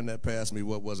you ran that past me,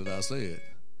 what was it I said?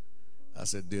 I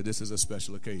said, dear, this is a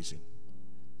special occasion.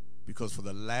 Because for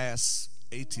the last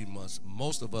 18 months,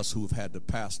 most of us who have had the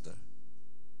pastor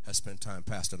have spent time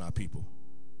pastoring our people.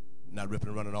 Not ripping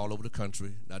and running all over the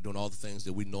country, not doing all the things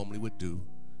that we normally would do.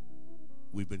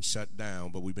 we've been shut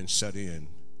down, but we've been shut in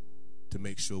to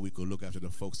make sure we could look after the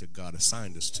folks that God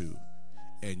assigned us to.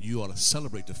 And you ought to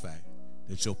celebrate the fact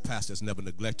that your pastor has never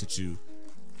neglected you,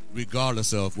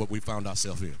 regardless of what we found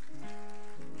ourselves in.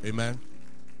 Amen.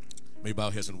 May bow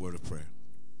heads in a word of prayer.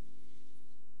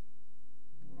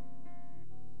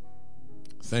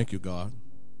 Thank you, God,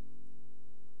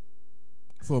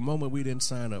 for a moment we didn't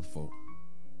sign up for.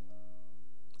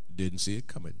 Didn't see it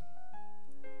coming.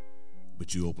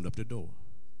 But you opened up the door.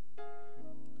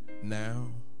 Now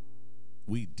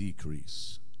we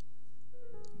decrease.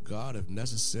 God, if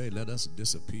necessary, let us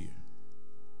disappear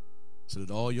so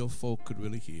that all your folk could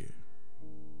really hear.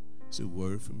 It's a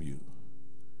word from you.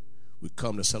 We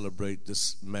come to celebrate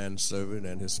this manservant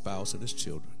and his spouse and his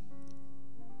children,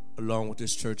 along with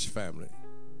this church family,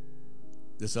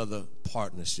 this other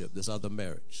partnership, this other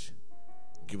marriage.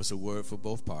 Give us a word for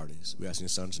both parties. We ask in your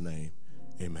son's name.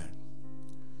 Amen.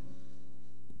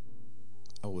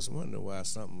 I was wondering why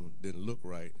something didn't look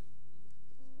right.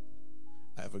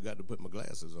 I forgot to put my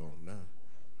glasses on now.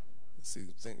 See,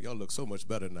 y'all look so much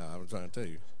better now. I'm trying to tell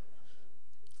you.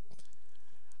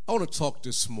 I want to talk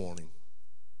this morning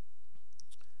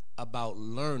about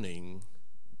learning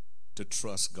to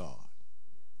trust God.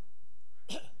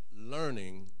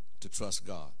 Learning to trust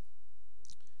God.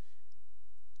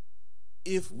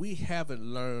 If we haven't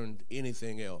learned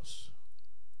anything else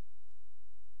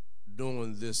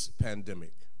during this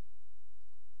pandemic,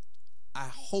 I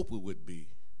hope it would be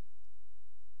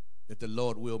that the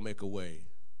Lord will make a way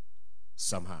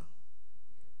somehow.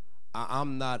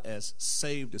 I'm not as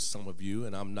saved as some of you,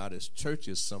 and I'm not as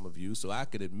churchy as some of you, so I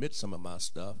could admit some of my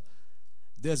stuff.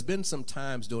 There's been some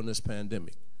times during this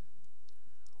pandemic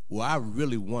where I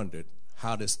really wondered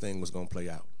how this thing was going to play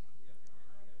out.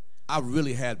 I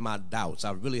really had my doubts.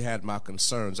 I really had my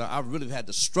concerns. I really had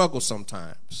to struggle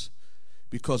sometimes,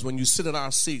 because when you sit in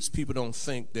our seats, people don't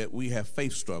think that we have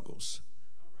faith struggles,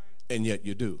 and yet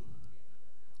you do.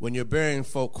 When you're burying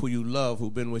folk who you love,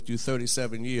 who've been with you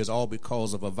 37 years, all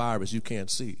because of a virus you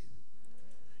can't see,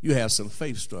 you have some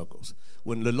faith struggles.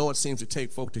 When the Lord seems to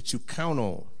take folk that you count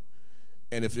on,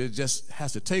 and if it just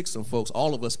has to take some folks,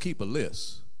 all of us keep a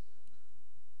list.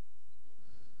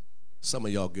 Some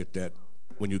of y'all get that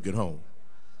when you get home.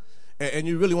 And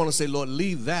you really want to say, Lord,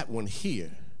 leave that one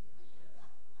here.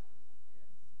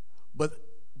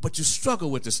 But you struggle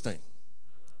with this thing.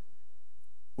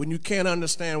 When you can't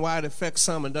understand why it affects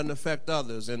some and doesn't affect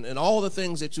others, and all the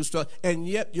things that you struggle, and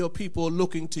yet your people are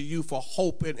looking to you for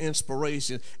hope and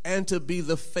inspiration and to be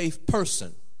the faith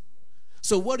person.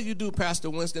 So what do you do, Pastor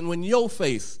Winston, when your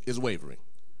faith is wavering?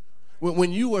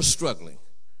 When you are struggling?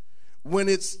 When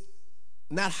it's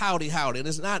not howdy, and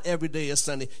it's not every day is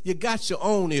Sunday. You got your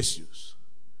own issues.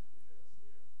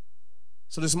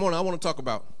 So this morning I want to talk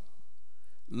about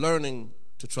learning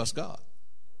to trust God.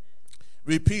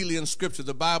 Repeatedly in Scripture,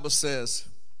 the Bible says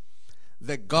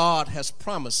that God has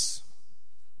promised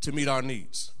to meet our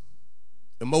needs,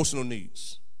 emotional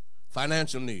needs,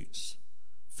 financial needs,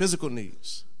 physical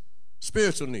needs,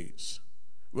 spiritual needs,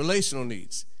 relational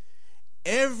needs.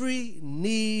 Every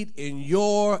need in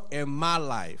your and my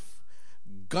life,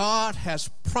 God has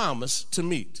promised to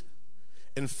meet.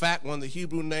 In fact, one of the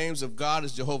Hebrew names of God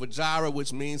is Jehovah Jireh,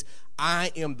 which means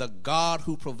I am the God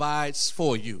who provides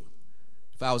for you.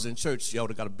 If I was in church, y'all would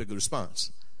have got a bigger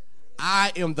response.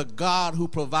 I am the God who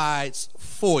provides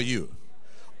for you.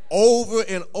 Over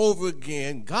and over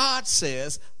again, God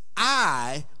says,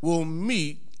 I will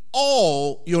meet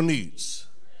all your needs.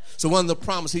 So one of the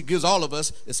promises he gives all of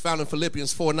us is found in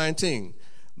Philippians 4:19.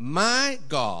 My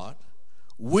God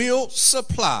will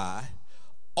supply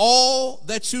all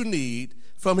that you need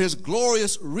from his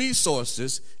glorious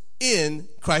resources in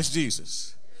Christ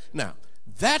Jesus. Now,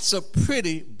 that's a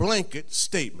pretty blanket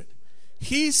statement.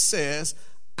 He says,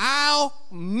 I'll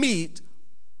meet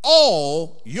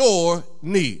all your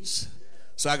needs.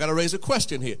 So I got to raise a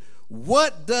question here.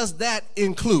 What does that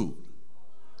include?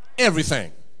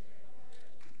 Everything.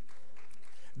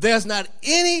 There's not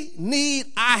any need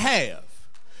I have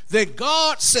that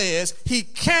God says he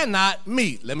cannot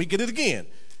meet. Let me get it again.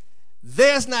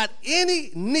 There's not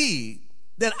any need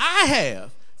that I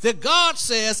have that God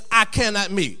says I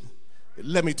cannot meet.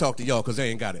 Let me talk to y'all because they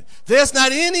ain't got it. There's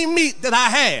not any meat that I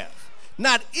have,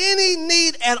 not any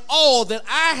need at all that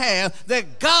I have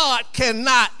that God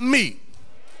cannot meet.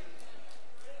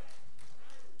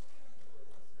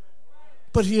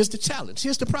 But here's the challenge.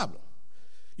 Here's the problem.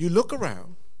 You look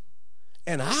around,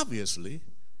 and obviously,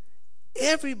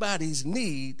 everybody's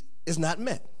need is not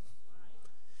met.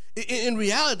 In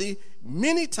reality,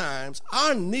 many times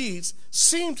our needs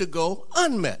seem to go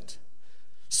unmet.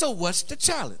 So what's the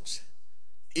challenge?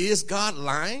 Is God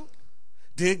lying?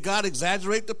 Did God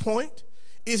exaggerate the point?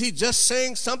 Is he just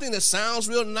saying something that sounds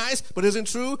real nice but isn't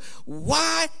true?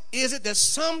 Why is it that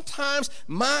sometimes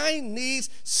my needs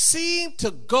seem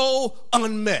to go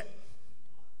unmet?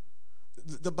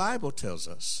 The Bible tells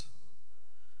us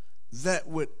that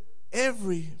with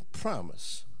every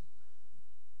promise,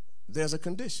 there's a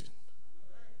condition.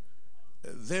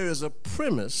 There is a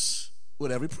premise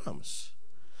with every promise.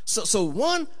 So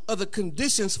one of the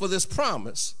conditions for this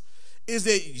promise is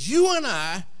that you and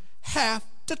I have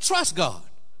to trust God.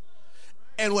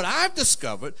 And what I've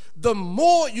discovered, the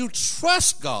more you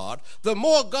trust God, the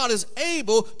more God is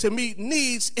able to meet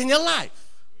needs in your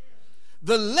life.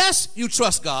 The less you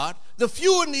trust God, the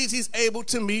fewer needs he's able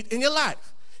to meet in your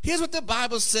life. Here's what the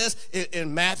Bible says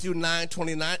in Matthew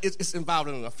 9:29. It's involved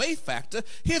in a faith factor.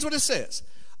 Here's what it says.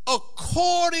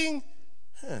 According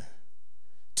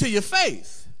to your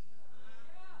faith,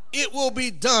 it will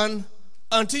be done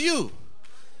unto you.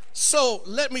 So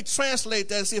let me translate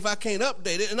that and see if I can't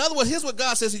update it. In other words, here's what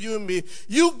God says to you and me.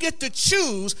 You get to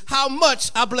choose how much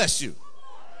I bless you.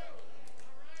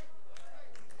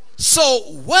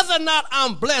 So whether or not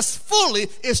I'm blessed fully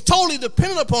is totally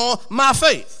dependent upon my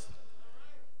faith.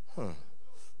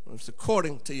 It's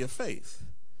according to your faith.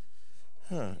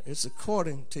 It's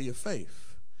according to your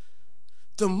faith.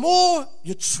 The more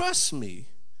you trust me,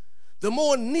 the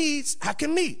more needs I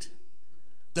can meet.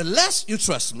 The less you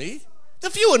trust me, the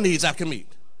fewer needs I can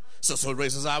meet. So it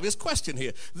raises an obvious question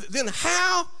here. Then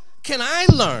how can I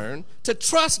learn to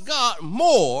trust God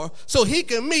more so he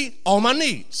can meet all my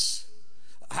needs?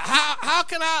 How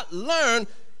can I learn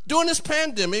during this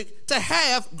pandemic to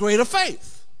have greater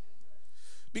faith?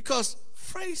 Because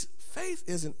faith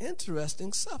is an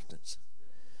interesting substance.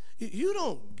 You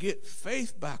don't get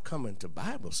faith by coming to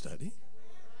Bible study.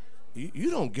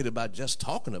 You don't get it by just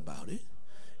talking about it.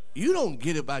 You don't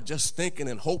get it by just thinking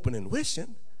and hoping and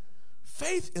wishing.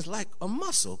 Faith is like a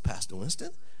muscle, Pastor Winston.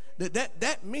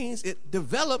 That means it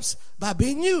develops by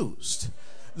being used.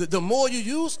 The more you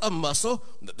use a muscle,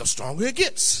 the stronger it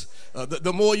gets.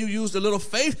 The more you use the little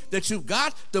faith that you've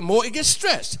got, the more it gets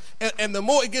stretched. And the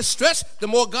more it gets stretched, the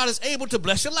more God is able to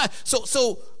bless your life.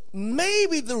 So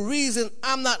maybe the reason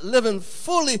I'm not living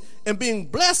fully and being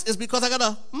blessed is because I got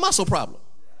a muscle problem.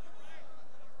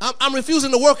 I'm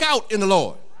refusing to work out in the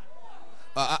Lord.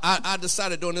 I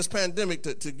decided during this pandemic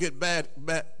to get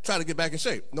try to get back in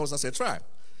shape. Notice I said try.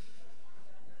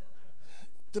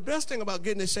 The best thing about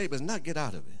getting in shape is not get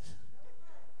out of it.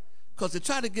 Because to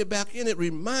try to get back in it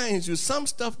reminds you some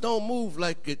stuff don't move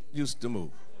like it used to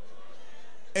move.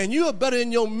 And you are better in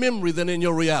your memory than in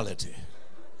your reality.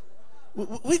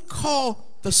 We call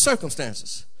the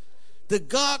circumstances that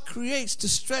God creates to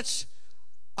stretch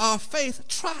our faith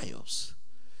trials.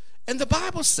 And the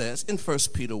Bible says in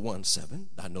 1 Peter 1:7,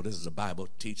 I know this is a Bible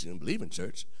teaching and believing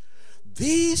church,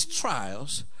 these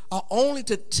trials are only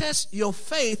to test your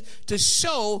faith to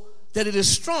show that it is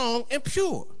strong and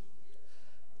pure.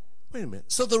 Wait a minute.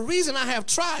 So the reason I have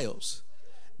trials,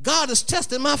 God is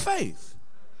testing my faith.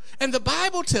 And the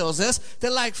Bible tells us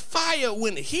that like fire,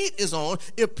 when heat is on,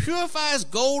 it purifies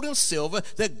gold and silver,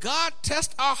 that God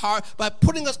tests our heart by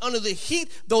putting us under the heat,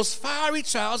 those fiery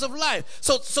trials of life.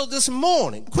 So this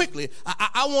morning, quickly,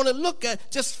 I want to look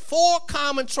at just 4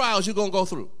 common trials you're going to go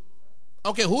through.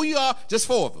 Okay, who you are, just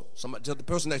 4 of them. Somebody, just the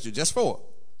person next to you, just 4.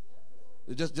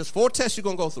 Just 4 tests you're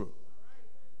going to go through.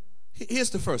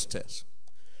 Here's the first test.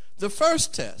 The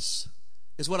first test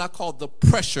is what I call the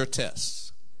pressure test.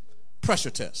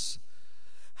 Pressure test.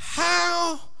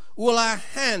 How will I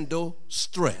handle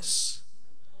stress?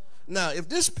 Now, if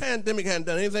this pandemic hadn't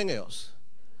done anything else,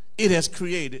 it has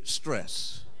created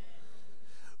stress.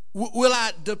 Will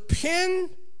I depend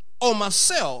on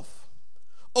myself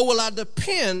or will I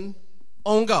depend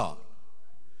on God?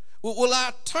 Will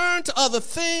I turn to other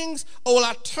things or will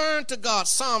I turn to God?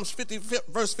 Psalms 50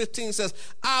 verse 15 says,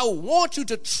 I want you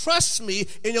to trust me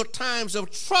in your times of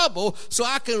trouble so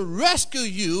I can rescue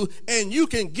you and you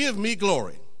can give me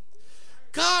glory.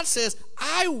 God says,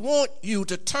 I want you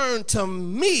to turn to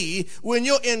me when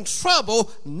you're in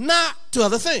trouble, not to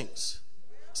other things.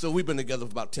 So we've been together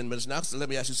for about 10 minutes now, so let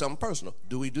me ask you something personal.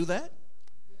 Do we do that?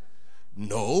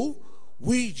 No.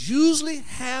 We usually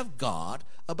have God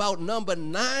about number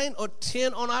 9 or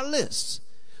 10 on our list.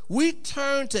 We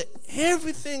turn to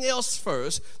everything else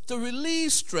first to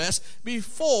relieve stress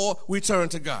before we turn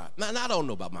to God. Now I don't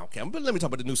know about Mount Carmel, but let me talk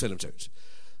about the New Salem Church.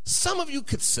 Some of you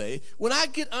could say, when I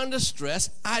get under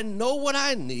stress, I know what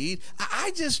I need.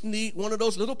 I just need one of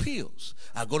those little pills.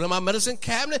 I go to my medicine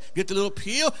cabinet, get the little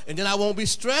pill, and then I won't be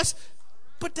stressed.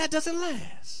 But that doesn't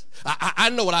last. I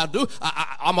know what I'll do.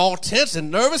 I'm all tense and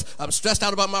nervous. I'm stressed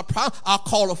out about my problem. I'll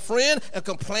call a friend and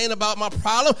complain about my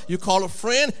problem. You call a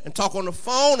friend and talk on the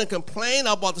phone and complain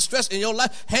about the stress in your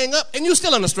life. Hang up, and you're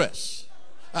still under stress.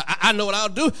 I know what I'll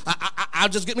do. I'll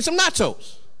just get me some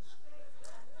nachos.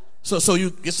 So you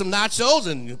get some nachos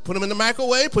and you put them in the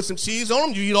microwave, put some cheese on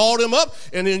them, you eat all them up,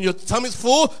 and then your tummy's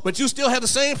full, but you still have the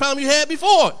same problem you had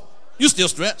before. You still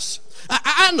stressed.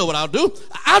 I know what I'll do.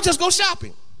 I'll just go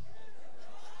shopping.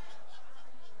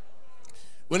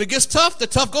 When it gets tough, the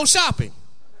tough go shopping.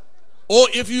 Or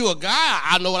if you're a guy,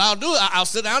 I know what I'll do. I'll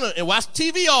sit down and watch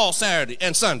TV all Saturday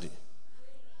and Sunday.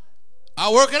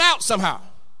 I'll work it out somehow.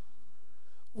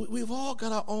 We've all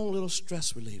got our own little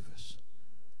stress relievers.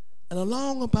 And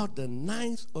along about the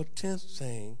 9th or 10th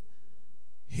thing,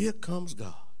 here comes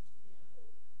God.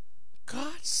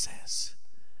 God says,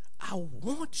 I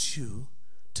want you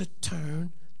to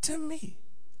turn to me.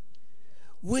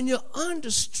 When you're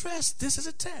under stress, this is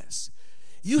a test.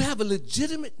 You have a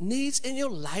legitimate needs in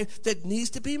your life that needs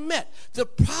to be met. The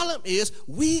problem is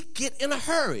we get in a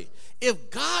hurry. If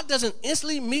God doesn't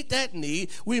instantly meet that need,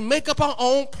 we make up our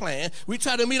own plan. We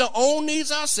try to meet our own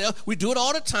needs ourselves. We do it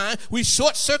all the time. We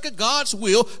short-circuit God's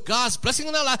will, God's blessing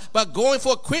in our life by going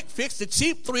for a quick fix, the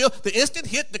cheap thrill, the instant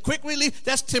hit, the quick relief.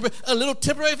 That's temporary, a little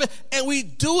temporary fix. And we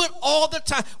do it all the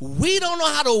time. We don't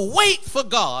know how to wait for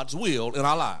God's will in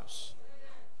our lives.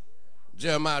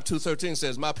 Jeremiah 2:13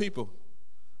 says, my people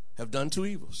have done two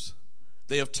evils.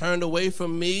 They have turned away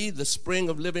from me, the spring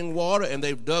of living water, and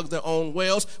they've dug their own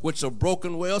wells, which are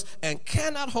broken wells, and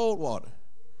cannot hold water.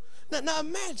 Now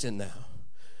imagine now.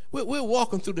 We're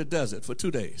walking through the desert for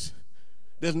 2 days.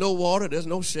 There's no water. There's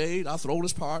no shade. Our throat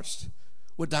is parched.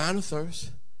 We're dying of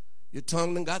thirst. Your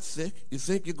tongue done got thick. You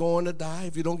think you're going to die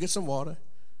if you don't get some water.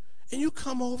 And you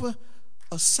come over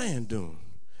a sand dune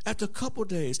after a couple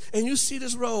days, and you see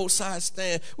this roadside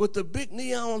stand with the big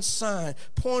neon sign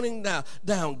pointing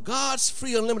down God's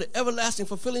free, unlimited, everlasting,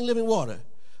 fulfilling, living water.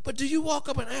 But do you walk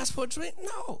up and ask for a drink?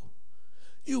 No.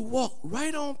 You walk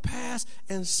right on past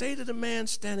and say to the man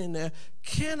standing there,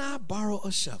 can I borrow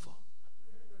a shovel?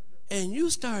 And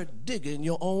you start digging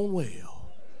your own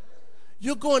well.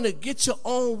 You're going to get your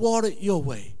own water your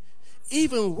way.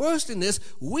 Even worse than this,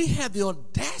 we have the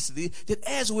audacity that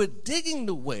as we're digging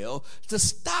the well, to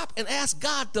stop and ask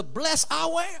God to bless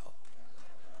our well.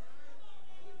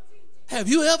 Have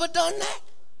you ever done that?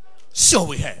 Sure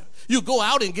we have. You go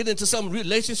out and get into some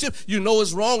relationship, you know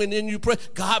it's wrong, and then you pray,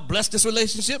 God bless this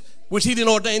relationship, which he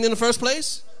didn't ordain in the first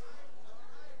place.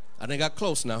 I think I got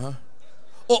close now, huh?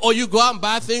 Or you go out and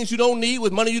buy things you don't need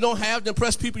with money you don't have to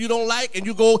impress people you don't like, and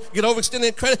you go get overextended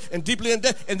in credit and deeply in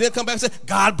debt, and then come back and say,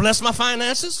 God bless my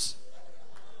finances.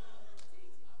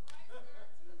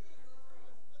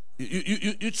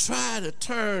 You try to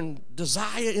turn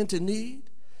desire into need.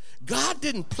 God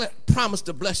didn't promise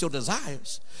to bless your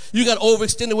desires. You got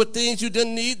overextended with things you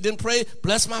didn't need, didn't pray,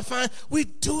 bless my finances. We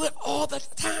do it all the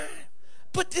time,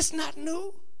 but it's not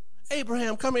new.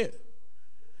 Abraham, come here.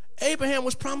 Abraham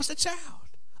was promised a child,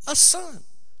 a son,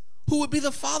 who would be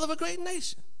the father of a great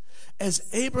nation. As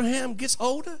Abraham gets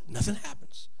older, nothing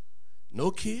happens. No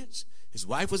kids. His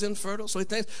wife was infertile, so he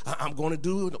thinks, I'm going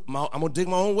to dig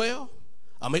my own well.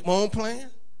 I'll make my own plan.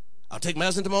 I'll take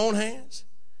matters into my own hands.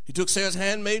 He took Sarah's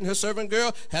handmaid and her servant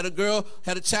girl, had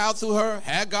a child through her.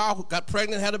 Hagar, who got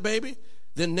pregnant, had a baby,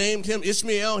 then named him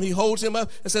Ishmael, and he holds him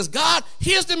up and says, God,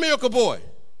 here's the miracle boy.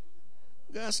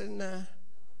 God said, nah,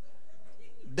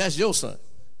 that's your son.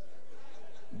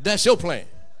 That's your plan.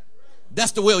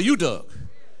 That's the well you dug.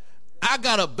 I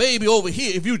got a baby over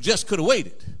here, if you just could have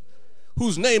waited,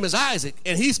 whose name is Isaac,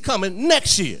 and he's coming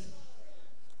next year.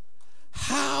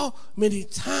 How many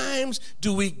times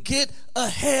do we get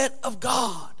ahead of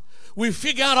God? We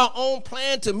figure out our own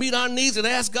plan to meet our needs and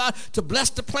ask God to bless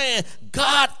the plan.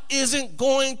 God isn't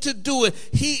going to do it.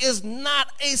 He is not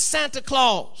a Santa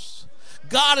Claus.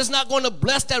 God is not going to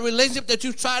bless that relationship that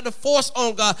you tried to force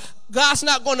on God. God's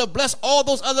not going to bless all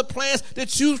those other plans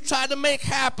that you tried to make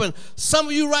happen. Some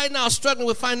of you right now are struggling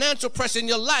with financial pressure in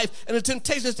your life, and the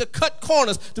temptation is to cut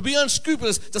corners, to be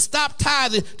unscrupulous, to stop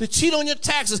tithing, to cheat on your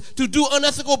taxes, to do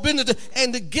unethical business,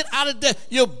 and to get out of debt.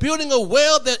 You're building a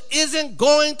well that isn't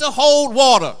going to hold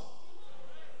water.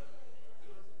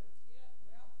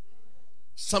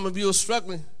 Some of you are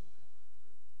struggling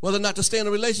whether or not to stay in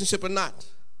a relationship or not.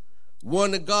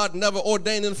 One that God never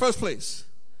ordained in the first place.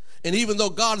 And even though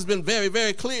God has been very,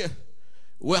 very clear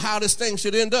with how this thing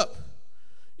should end up,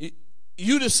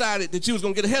 you decided that you was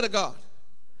going to get ahead of God.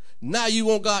 Now you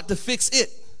want God to fix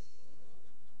it.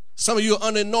 Some of you are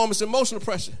under enormous emotional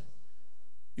pressure.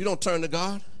 You don't turn to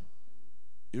God.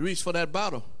 You reach for that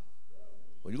bottle.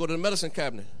 When you go to the medicine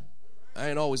cabinet, I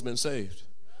ain't always been saved.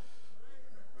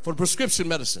 For the prescription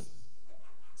medicine.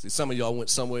 See, some of y'all went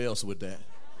somewhere else with that.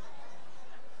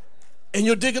 And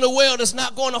you're digging a well that's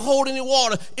not going to hold any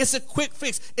water. It's a quick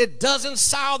fix. It doesn't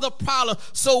solve the problem.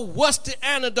 So what's the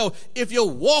antidote? If you're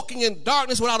walking in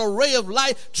darkness without a ray of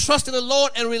light, trust in the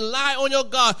Lord and rely on your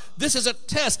God. This is a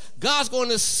test. God's going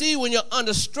to see when you're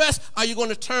under stress. Are you going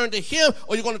to turn to him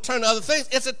or are you going to turn to other things?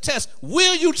 It's a test.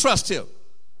 Will you trust him?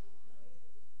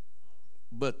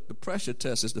 But the pressure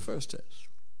test is the first test.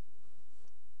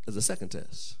 There's a second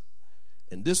test.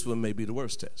 And this one may be the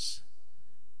worst test.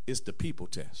 It's the people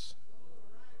test.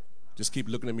 Just keep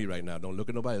looking at me right now. Don't look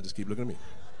at nobody else. Just keep looking at me.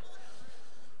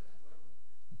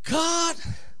 God,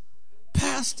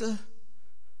 Pastor,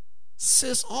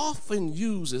 sis, often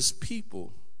uses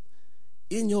people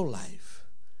in your life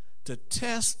to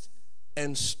test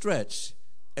and stretch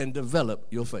and develop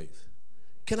your faith.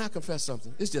 Can I confess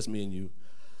something? It's just me and you.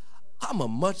 I'm a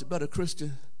much better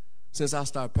Christian since I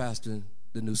started pastoring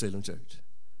the New Salem Church.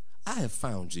 I have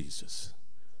found Jesus.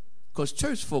 Because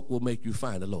church folk will make you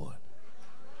find the Lord.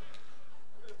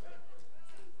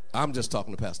 I'm just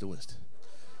talking to Pastor Winston.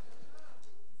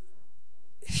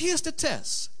 Here's the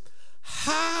test.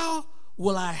 How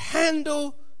will I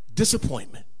handle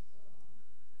disappointment?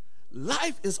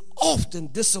 Life is often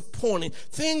disappointing.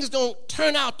 Things don't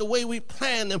turn out the way we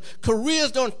plan them.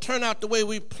 Careers don't turn out the way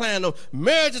we plan them.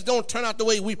 Marriages don't turn out the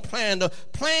way we plan them.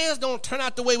 Plans don't turn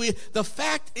out the way we... The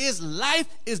fact is, life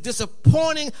is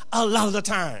disappointing a lot of the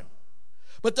time.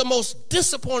 But the most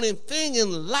disappointing thing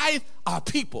in life are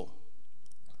people.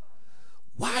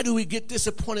 Why do we get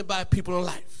disappointed by people in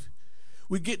life?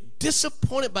 We get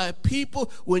disappointed by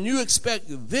people when you expect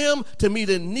them to meet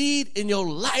a need in your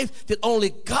life that only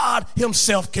God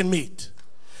himself can meet.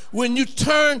 When you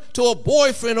turn to a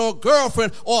boyfriend or a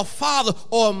girlfriend or a father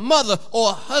or a mother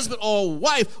or a husband or a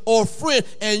wife or a friend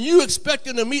and you expect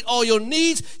them to meet all your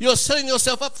needs, you're setting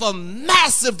yourself up for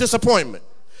massive disappointment.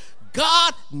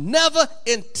 God never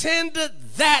intended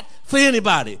that for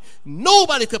anybody.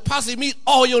 Nobody could possibly meet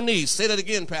all your needs. Say that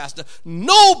again, Pastor.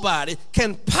 Nobody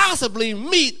can possibly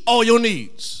meet all your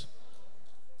needs.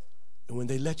 And when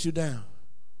they let you down,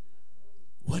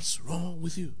 what's wrong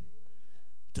with you?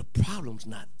 The problem's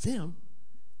not them,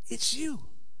 it's you.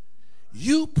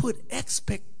 You put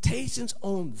expectations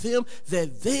on them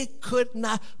that they could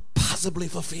not possibly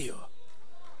fulfill.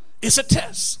 It's a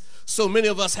test. So many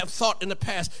of us have thought in the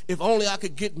past, if only I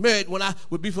could get married when I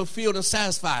would be fulfilled and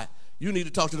satisfied. You need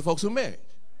to talk to the folks who are married.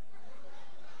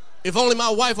 If only my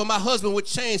wife or my husband would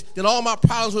change, then all my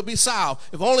problems would be solved.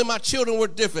 If only my children were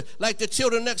different, like the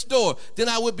children next door, then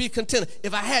I would be content.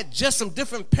 If I had just some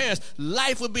different parents,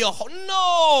 life would be a whole...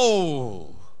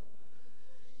 No!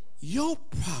 Your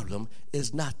problem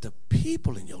is not the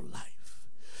people in your life.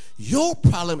 Your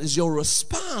problem is your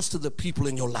response to the people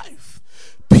in your life.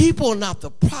 People are not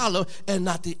the problem and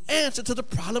not the answer to the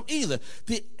problem either.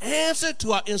 The answer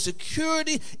to our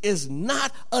insecurity is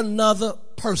not another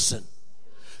person.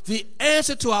 The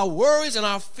answer to our worries and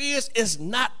our fears is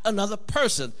not another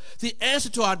person. The answer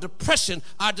to our depression,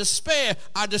 our despair,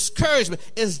 our discouragement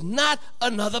is not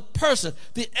another person.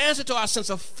 The answer to our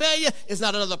sense of failure is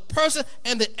not another person.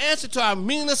 And the answer to our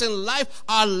meaningless in life,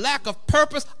 our lack of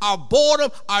purpose, our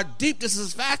boredom, our deep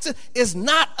dissatisfaction is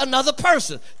not another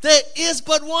person. There is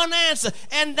but one answer,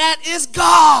 and that is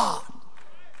God.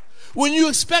 When you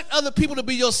expect other people to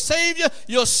be your savior,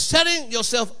 you're setting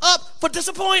yourself up for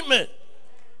disappointment.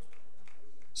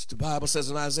 The Bible says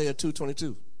in Isaiah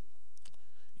 2:22,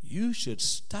 you should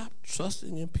stop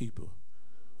trusting in people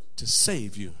to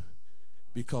save you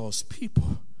because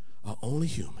people are only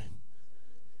human.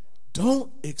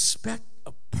 Don't expect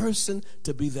a person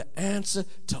to be the answer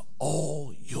to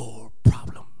all your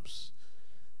problems.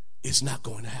 It's not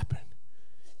going to happen.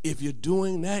 If you're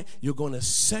doing that, you're going to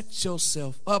set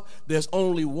yourself up. There's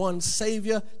only one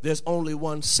Savior. There's only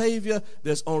one Savior.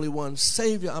 There's only one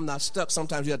Savior. I'm not stuck.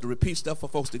 Sometimes you have to repeat stuff for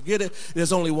folks to get it.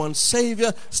 There's only one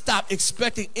Savior. Stop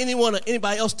expecting anyone or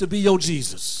anybody else to be your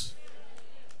Jesus.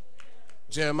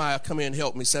 Jeremiah, come here and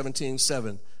help me,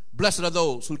 17:7. Blessed are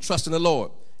those who trust in the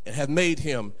Lord and have made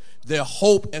him their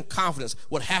hope and confidence.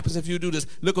 What happens if you do this?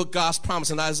 Look at God's promise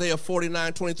in Isaiah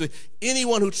 49:23.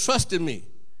 Anyone who trusts in me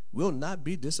will not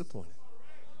be disappointed.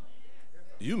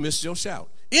 You missed your shout.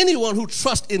 Anyone who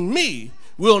trusts in me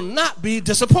will not be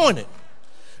disappointed.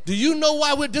 Do you know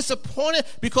why we're disappointed?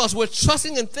 Because we're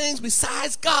trusting in things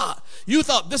besides God. You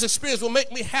thought this experience will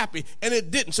make me happy, and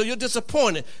it didn't, so you're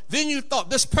disappointed. Then you thought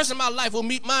this person in my life will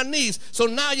meet my needs, so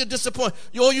now you're disappointed.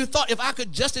 Or you thought if I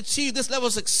could just achieve this level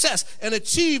of success and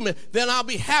achievement, then I'll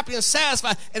be happy and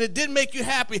satisfied, and it didn't make you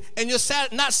happy, and you're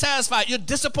not satisfied. You're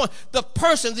disappointed. The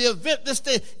person, the event, this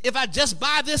thing, if I just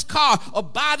buy this car or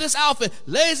buy this outfit,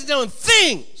 ladies and gentlemen,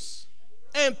 things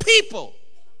and people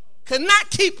cannot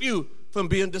keep you from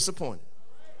being disappointed.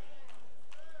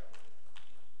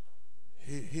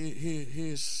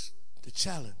 Here's the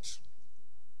challenge.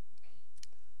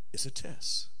 It's a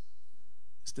test.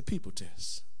 It's the people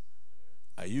test.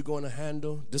 Are you going to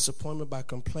handle disappointment by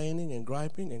complaining and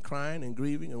griping and crying and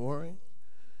grieving and worrying?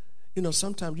 You know,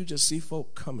 sometimes you just see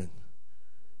folk coming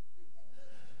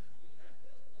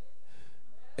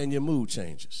and your mood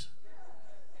changes.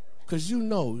 Because you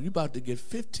know you're about to get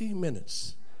 15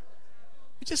 minutes.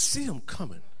 You just see them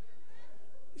coming.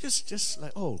 Just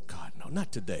like, oh, God, no,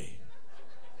 not today.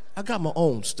 I got my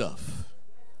own stuff.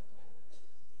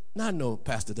 Now, I know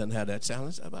Pastor doesn't have that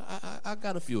challenge. I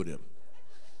got a few of them.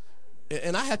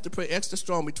 And I have to pray extra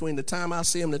strong between the time I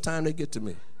see them and the time they get to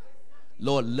me.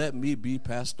 Lord, let me be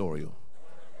pastoral.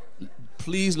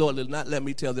 Please, Lord, not let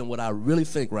me tell them what I really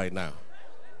think right now.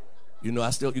 You know,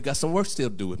 you got some work still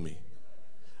to do with me.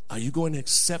 Are you going to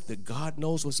accept that God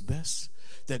knows what's best?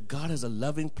 That God has a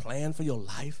loving plan for your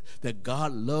life? That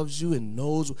God loves you and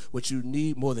knows what you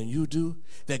need more than you do?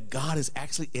 That God is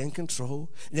actually in control?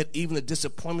 And that even the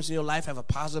disappointments in your life have a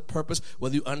positive purpose,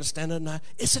 whether you understand it or not?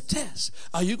 It's a test.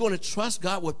 Are you going to trust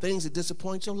God with things that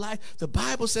disappoint your life? The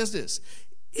Bible says this: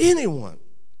 anyone,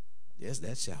 yes,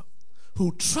 that shout,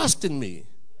 who trusts in me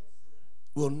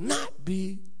will not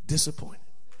be disappointed.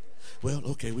 Well,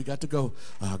 okay, we got to go.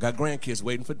 I got grandkids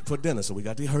waiting for dinner, so we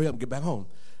got to hurry up and get back home.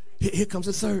 Here comes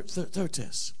the third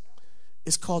test.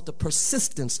 It's called the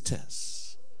persistence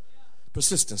test.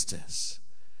 Persistence test.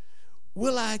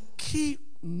 Will I keep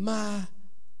my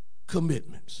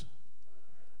commitments?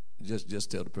 Just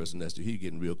tell the person next to you, he's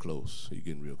getting real close. He's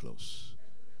getting real close.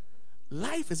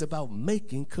 Life is about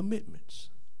making commitments.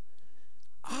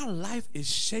 Our life is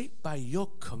shaped by your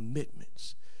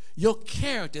commitments. Your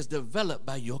character is developed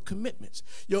by your commitments.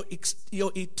 Your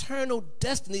eternal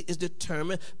destiny is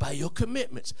determined by your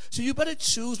commitments. So you better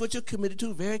choose what you're committed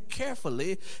to very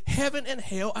carefully. Heaven and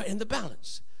hell are in the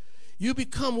balance. You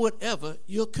become whatever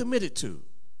you're committed to.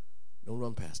 Don't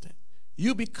run past that.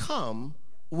 You become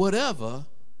whatever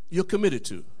you're committed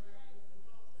to.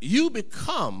 You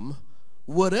become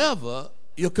whatever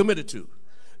you're committed to.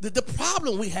 The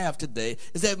problem we have today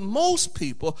is that most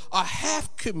people are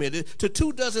half committed to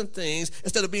 24 things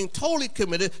instead of being totally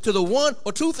committed to the one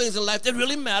or two things in life that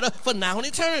really matter for now and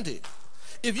eternity.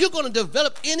 If you're going to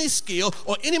develop any skill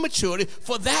or any maturity,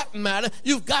 for that matter,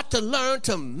 you've got to learn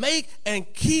to make and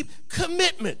keep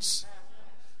commitments.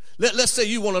 Let's say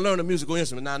you want to learn a musical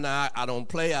instrument. Now, I don't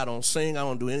play, I don't sing, I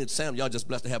don't do anything. Sam, y'all just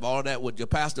blessed to have all of that with your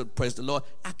pastor. Praise the Lord.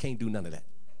 I can't do none of that.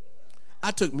 I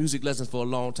took music lessons for a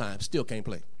long time, still can't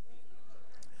play.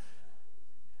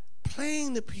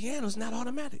 Playing the piano is not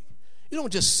automatic. You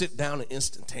don't just sit down and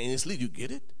instantaneously you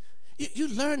get it. You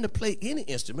learn to play any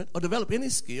instrument or develop any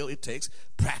skill. It takes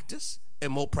practice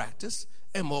and more practice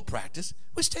and more practice,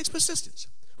 which takes persistence,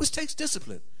 which takes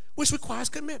discipline, which requires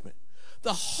commitment.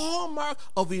 The hallmark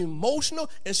of emotional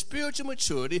and spiritual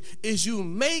maturity is you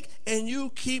make and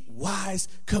you keep wise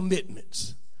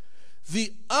commitments.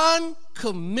 The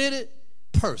uncommitted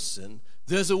person,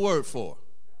 there's a word for.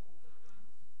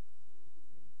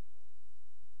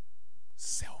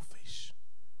 Selfish.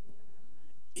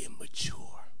 Immature.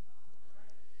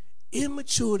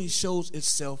 Immaturity shows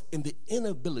itself in the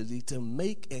inability to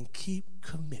make and keep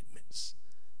commitments.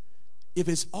 If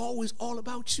it's always all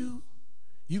about you,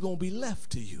 you're going to be left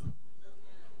to you.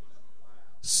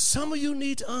 Some of you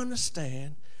need to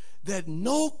understand that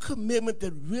no commitment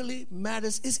that really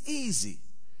matters is easy.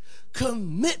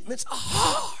 Commitments are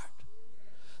hard.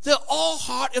 They're all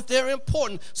hard if they're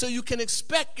important. So you can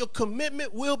expect your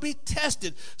commitment will be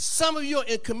tested. Some of you are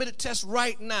in committed tests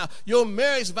right now. Your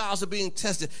marriage vows are being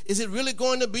tested. Is it really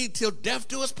going to be till death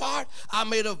do us part? I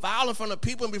made a vow in front of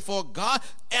people and before God,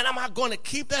 and am I going to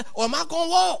keep that or am I going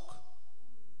to walk?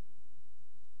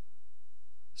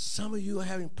 Some of you are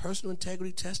having personal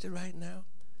integrity tested right now.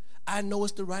 I know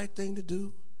it's the right thing to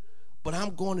do, but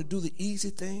I'm going to do the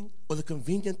easy thing or the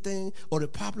convenient thing or the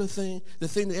popular thing, the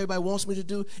thing that everybody wants me to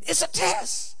do. It's a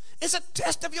test. It's a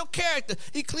test of your character.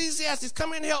 Ecclesiastes,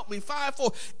 come and help me.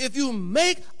 5:4. If you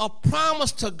make a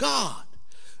promise to God,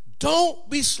 don't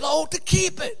be slow to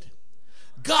keep it.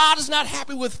 God is not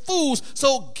happy with fools,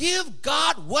 so give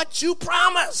God what you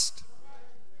promised.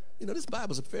 You know, this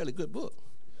Bible's a fairly good book.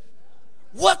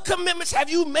 What commitments have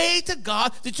you made to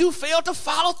God that you failed to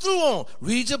follow through on?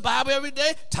 Read your Bible every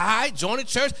day, tithe, join the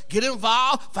church, get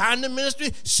involved, find the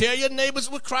ministry, share your neighbors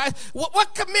with Christ.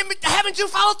 What commitment haven't you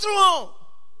followed through on?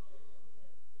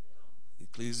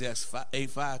 Ecclesiastes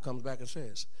 8:5 comes back and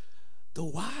says, the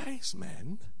wise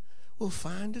man will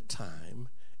find a time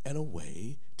and a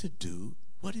way to do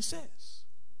what he says.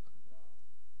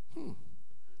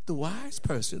 The wise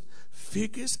person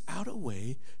figures out a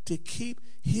way to keep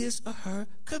his or her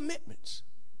commitments.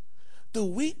 The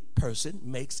weak person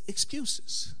makes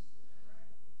excuses.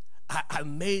 I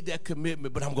made that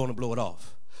commitment, but I'm going to blow it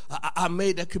off. I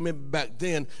made that commitment back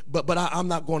then, but I'm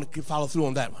not going to follow through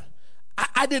on that one.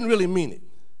 I didn't really mean it.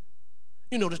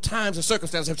 You know, the times and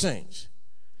circumstances have changed.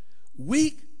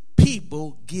 Weak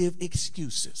people give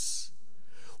excuses.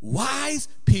 Wise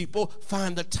people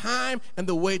find the time and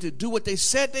the way to do what they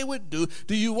said they would do.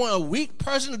 Do you want a weak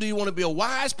person or do you want to be a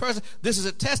wise person? This is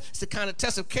a test. It's the kind of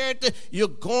test of character you're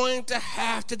going to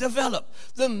have to develop.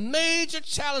 The major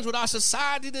challenge with our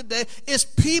society today is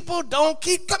people don't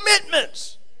keep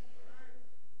commitments.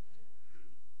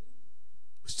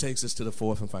 Which takes us to the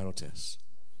fourth and final test.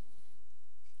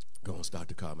 Go on, start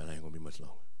the car, man. I ain't going to be much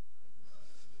longer.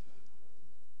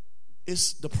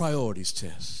 It's the priorities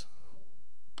test.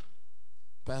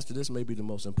 Pastor, this may be the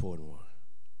most important one.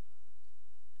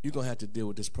 You're going to have to deal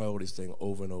with this priorities thing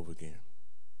over and over again.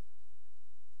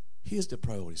 Here's the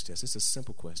priorities test. It's a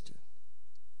simple question.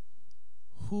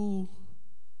 Who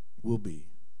will be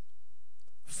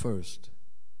first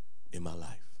in my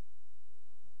life?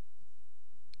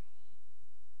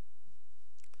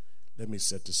 Let me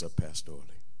set this up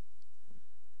pastorally.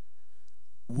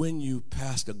 When you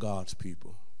pastor God's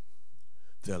people,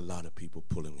 there are a lot of people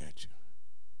pulling at you.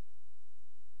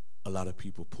 A lot of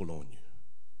people pull on you.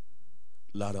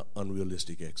 A lot of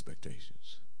unrealistic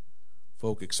expectations.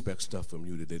 Folk expect stuff from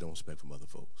you that they don't expect from other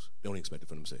folks. They don't expect it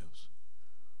from themselves.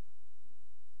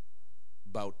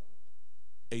 About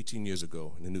 18 years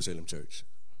ago in the New Salem Church,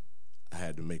 I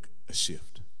had to make a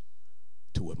shift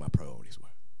to what my priorities were.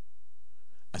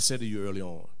 I said to you early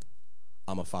on,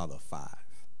 I'm a father of 5.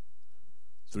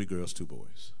 3 girls, 2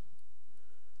 boys.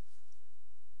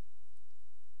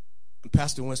 And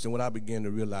Pastor Winston, when I began to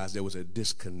realize there was a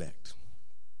disconnect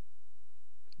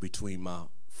between my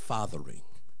fathering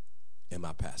and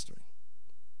my pastoring.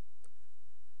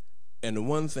 And the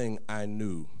one thing I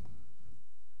knew,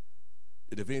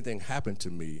 that if anything happened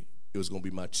to me, it was going to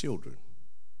be my children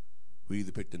who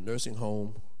either picked the nursing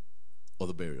home or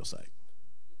the burial site.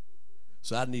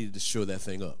 So I needed to shore that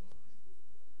thing up.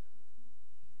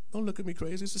 Don't look at me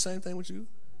crazy. It's the same thing with you.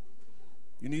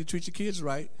 You need to treat your kids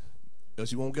right, else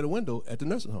you won't get a window at the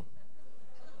nursing home.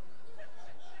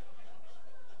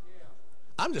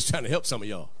 I'm just trying to help some of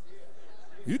y'all.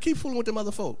 You keep fooling with them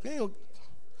other folk. And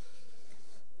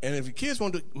if your kids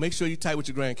want to, make sure you're tight with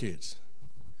your grandkids.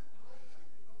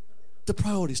 The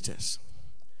priorities test.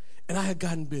 And I had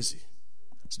gotten busy.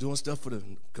 I was doing stuff for the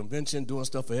convention, doing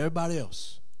stuff for everybody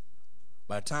else.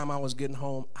 By the time I was getting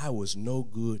home, I was no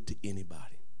good to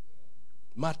anybody.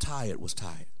 My tired was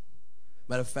tired.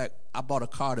 Matter of fact, I bought a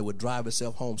car that would drive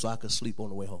itself home so I could sleep on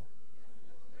the way home.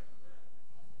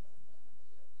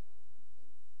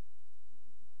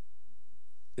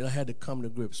 Then I had to come to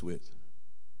grips with,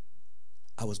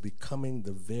 I was becoming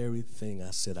the very thing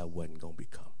I said I wasn't going to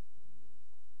become.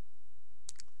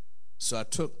 So I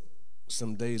took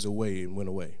some days away and went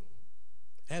away.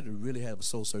 I had to really have a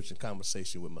soul-searching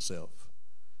conversation with myself.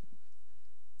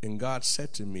 And God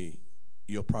said to me,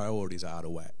 your priorities are out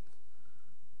of whack.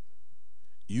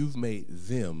 You've made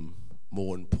them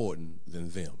more important than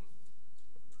them.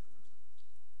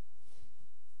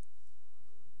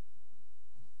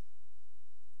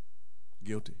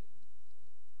 Guilty.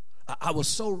 I was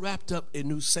so wrapped up in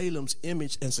New Salem's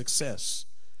image and success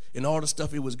and all the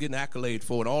stuff it was getting accolade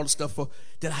for and all the stuff for,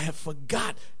 that I had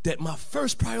forgot that my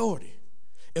first priority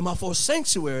and my first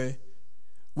sanctuary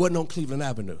wasn't on Cleveland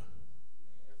Avenue.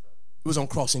 It was on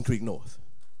Crossing Creek North.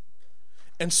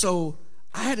 And so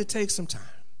I had to take some time,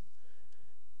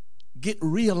 get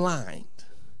realigned.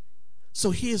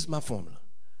 So here's my formula.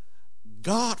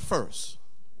 God first.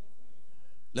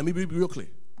 Let me be real clear.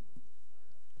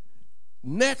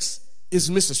 Next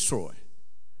is Mrs. Troy.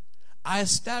 I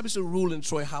established a rule in the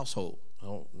Troy household. I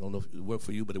don't know if it worked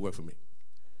for you, but it worked for me.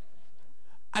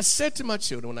 I said to my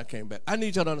children when I came back, I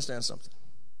need y'all to understand something.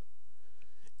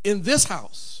 In this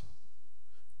house,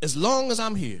 as long as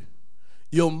I'm here,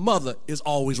 your mother is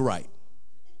always right.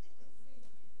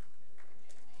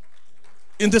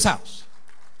 In this house.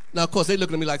 Now, of course, they're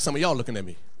looking at me like some of y'all looking at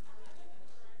me.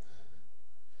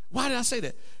 Why did I say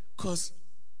that? Because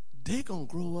they're going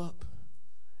to grow up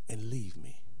and leave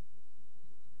me.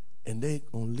 And they're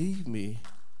going to leave me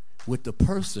with the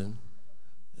person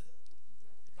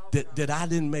that I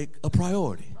didn't make a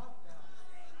priority.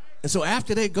 And so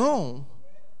after they're gone,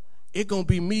 it's going to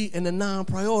be me and the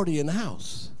non-priority in the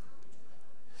house.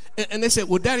 And they said,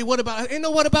 well, Daddy, what about? Ain't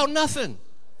no what about nothing.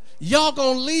 Y'all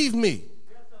going to leave me.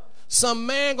 Some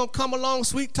man going to come along,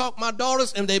 sweet talk my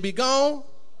daughters, and they be gone.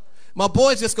 My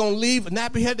boys just going to leave,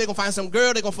 nappy head. They're going to find some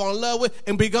girl they're going to fall in love with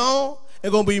and be gone.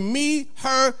 It's going to be me,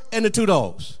 her, and the 2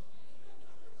 dogs.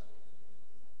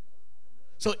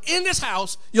 So in this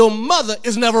house, your mother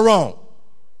is never wrong.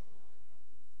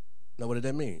 Now, what did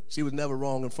that mean? She was never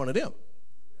wrong in front of them.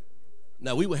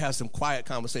 Now, we would have some quiet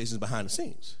conversations behind the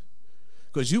scenes.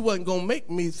 Because you wasn't going to make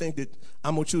me think that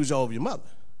I'm going to choose you over your mother.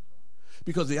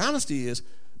 Because the honesty is,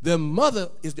 their mother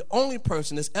is the only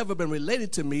person that's ever been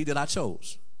related to me that I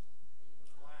chose.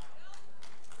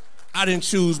 I didn't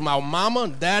choose my mama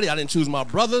and daddy. I didn't choose my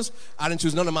brothers. I didn't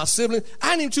choose none of my siblings. I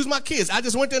didn't even choose my kids. I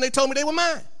just went there and they told me they were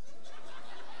mine.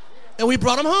 And we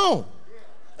brought them home.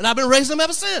 And I've been raising them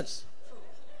ever since.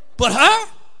 But her,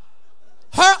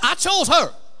 I chose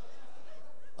her.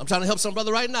 I'm trying to help some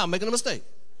brother right now making a mistake.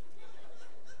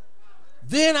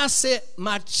 Then I said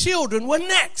my children were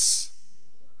next.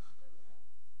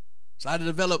 So I had to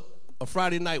develop a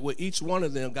Friday night where each one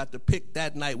of them got to pick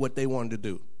that night what they wanted to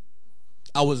do.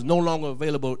 I was no longer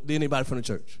available to anybody from the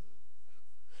church.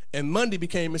 And Monday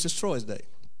became Mrs. Troy's day.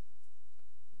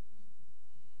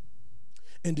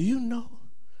 And do you know,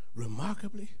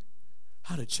 remarkably,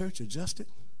 how the church adjusted?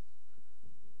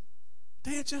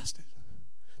 They adjusted.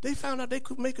 They found out they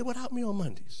could make it without me on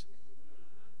Mondays.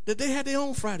 That they had their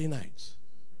own Friday nights.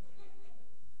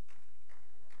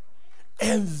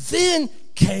 And then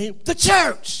came the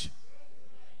church.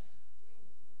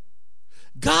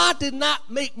 God did not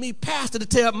make me pastor to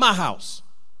tear up my house.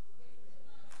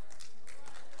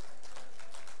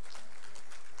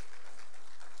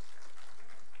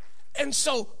 And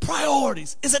so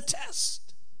priorities is a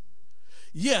test.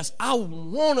 Yes, I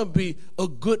want to be a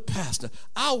good pastor.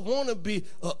 I want to be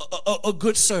a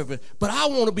good servant. But I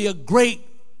want to be a great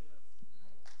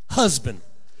husband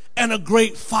and a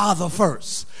great father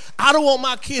first. I don't want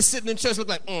my kids sitting in church look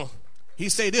like, he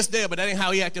say this there, but that ain't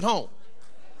how he acted home.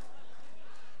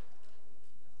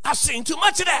 I've seen too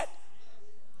much of that.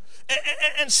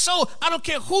 And so I don't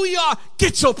care who you are,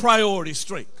 get your priorities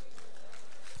straight.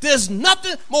 There's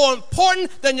nothing more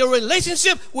important than your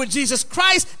relationship with Jesus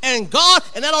Christ and God,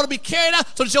 and that ought to be carried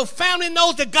out so that your family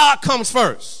knows that God comes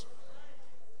first.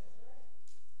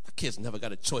 My kids never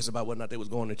got a choice about whether or not they was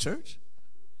going to church.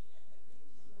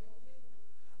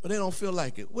 But they don't feel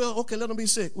like it. Well, okay, let them be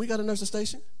sick. We got a nursing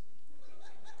station.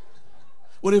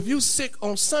 Well, if you sick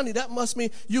on Sunday, that must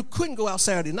mean you couldn't go out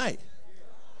Saturday night.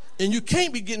 And you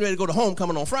can't be getting ready to go to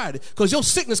homecoming on Friday because your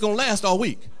sickness is going to last all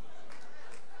week.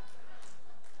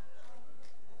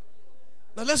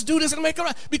 Now, let's do this and make it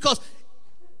right. Because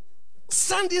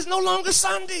Sunday is no longer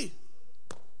Sunday.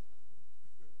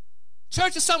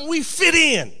 Church is something we fit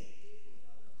in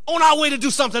on our way to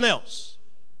do something else.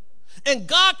 And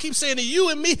God keeps saying to you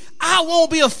and me, I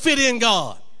won't be a fit-in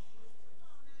God.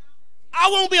 I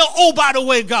won't be an oh, by the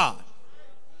way God.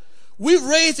 We've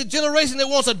raised a generation that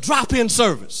wants a drop-in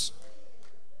service.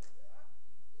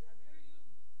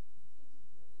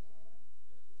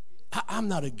 I'm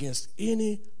not against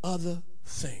any other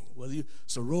thing. Whether you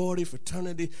sorority,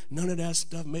 fraternity, none of that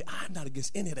stuff. I'm not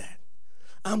against any of that.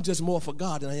 I'm just more for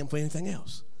God than I am for anything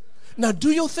else. Now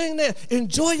do your thing there.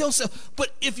 Enjoy yourself.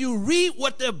 But if you read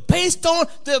what they're based on,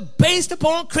 they're based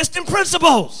upon Christian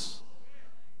principles.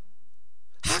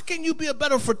 How can you be a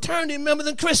better fraternity member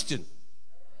than Christian?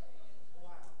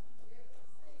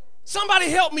 Somebody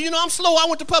help me. You know, I'm slow. I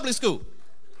went to public school.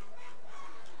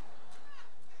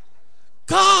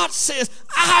 God says,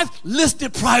 I've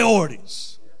listed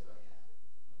priorities.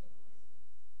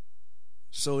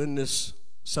 So in this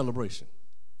celebration,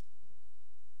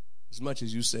 as much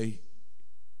as you say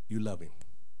you love him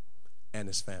and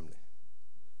his family,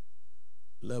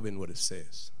 loving what it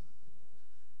says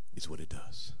is what it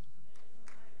does.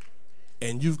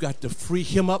 And you've got to free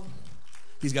him up.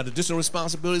 He's got additional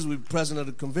responsibilities with the president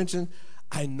of the convention.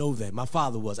 I know that. My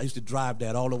father was. I used to drive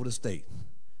that all over the state.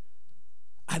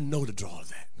 I know the draw of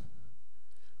that.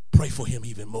 Pray for him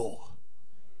even more.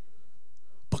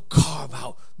 But carve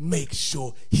out, make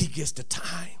sure he gets the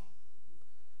time.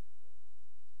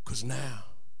 Because now,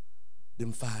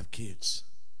 them 5 kids,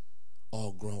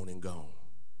 all grown and gone.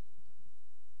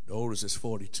 The oldest is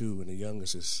 42 and the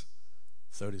youngest is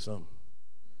 30-something.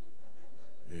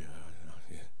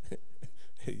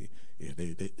 Yeah,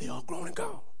 they all grown and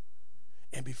gone.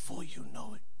 And before you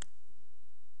know it,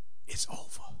 it's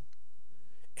over.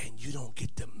 And you don't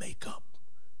get to make up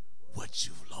what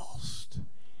you've lost.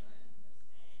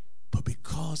 But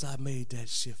because I made that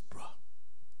shift, bro,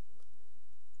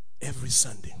 every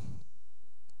Sunday,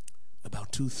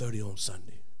 about 2:30 on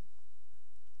Sunday,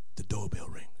 the doorbell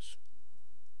rings.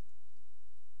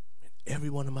 And every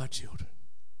one of my children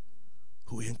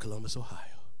who are in Columbus,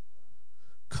 Ohio,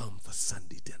 come for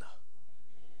Sunday dinner.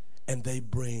 And they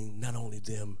bring not only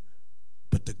them,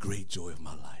 but the great joy of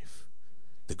my life,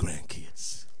 the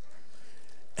grandkids.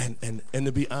 And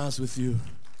to be honest with you,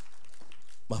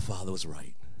 my father was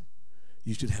right.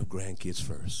 You should have grandkids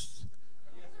first.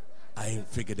 I ain't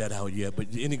figured that out yet, but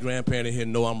any grandparent in here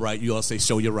know I'm right. You all say,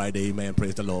 show you're right, amen,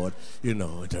 praise the Lord. You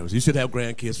know, in terms, you should have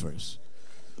grandkids first.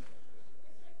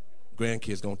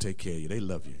 Grandkids gonna take care of you. They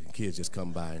love you. Kids just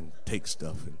come by and take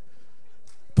stuff.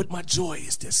 But my joy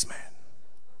is this, man.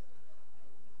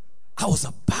 I was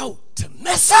about to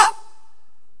mess up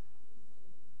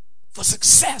for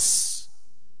success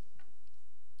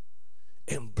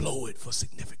and blow it for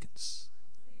significance.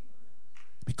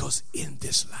 Because in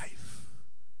this life,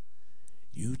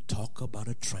 you talk about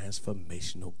a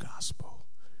transformational gospel.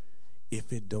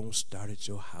 If it don't start at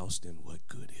your house, then what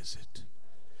good is it?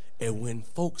 And when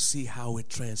folks see how it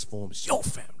transforms your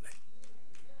family,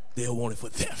 they'll want it for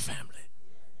their family.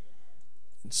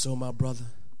 And so, my brother,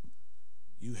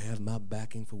 you have my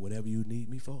backing for whatever you need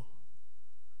me for.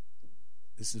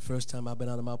 This is the first time I've been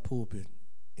out of my pulpit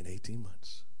in 18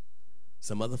 months.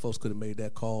 Some other folks could have made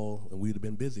that call and we'd have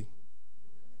been busy.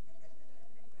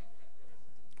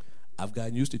 I've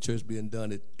gotten used to church being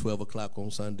done at 12 o'clock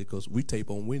on Sunday because we tape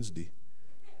on Wednesday.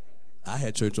 I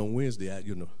had church on Wednesday,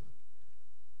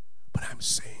 But I'm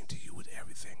saying to you with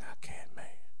everything I can, man,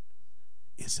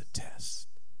 it's a test.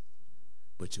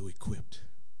 But you're equipped.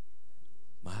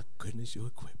 My goodness, you're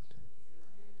equipped.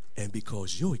 And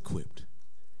because you're equipped,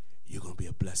 you're going to be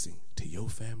a blessing to your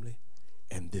family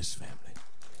and this family.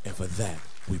 And for that,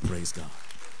 we praise God.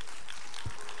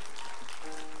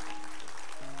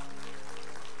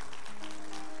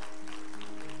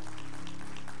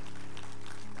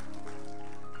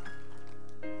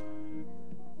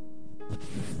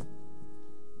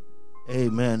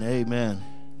 Amen, amen.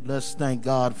 Let's thank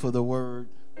God for the word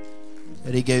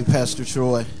that he gave Pastor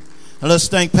Troy. And let's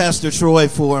thank Pastor Troy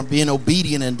for being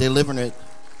obedient and delivering it.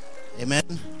 Amen.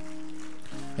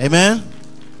 Amen.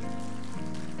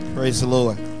 Praise the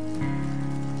Lord.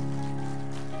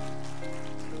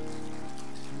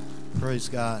 Praise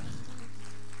God.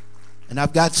 And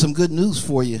I've got some good news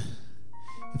for you.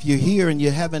 If you're here and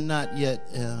you haven't not yet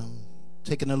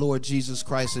taken the Lord Jesus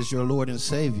Christ as your Lord and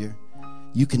Savior,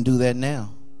 you can do that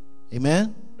now.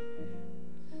 Amen.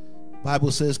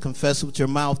 Bible says, confess with your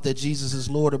mouth that Jesus is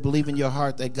Lord, or believe in your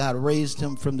heart that God raised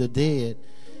him from the dead,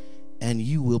 and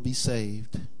you will be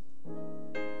saved.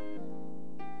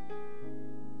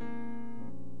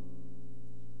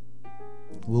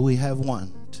 Will we have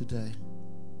one today?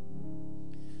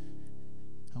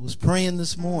 I was praying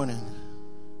this morning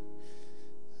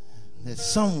that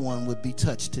someone would be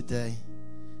touched today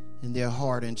in their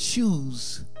heart and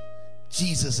choose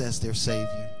Jesus as their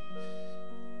Savior.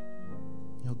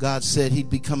 God said he'd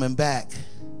be coming back.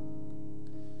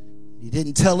 He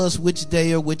didn't tell us which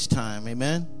day or which time.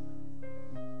 Amen.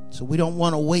 So we don't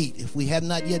want to wait. If we have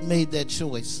not yet made that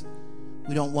choice,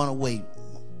 we don't want to wait.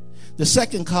 The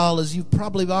second call is you've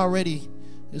already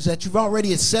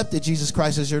accepted Jesus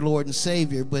Christ as your Lord and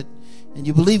Savior, and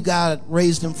you believe God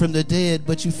raised him from the dead,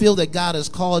 but you feel that God has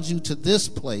called you to this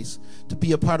place to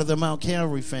be a part of the Mount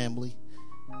Calvary family.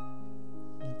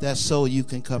 If that's so, you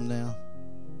can come now.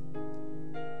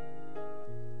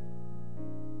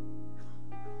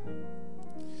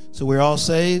 So we're all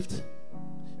saved.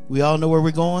 We all know where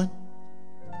we're going.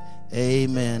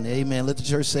 Amen. Amen. Let the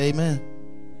church say amen.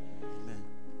 Amen.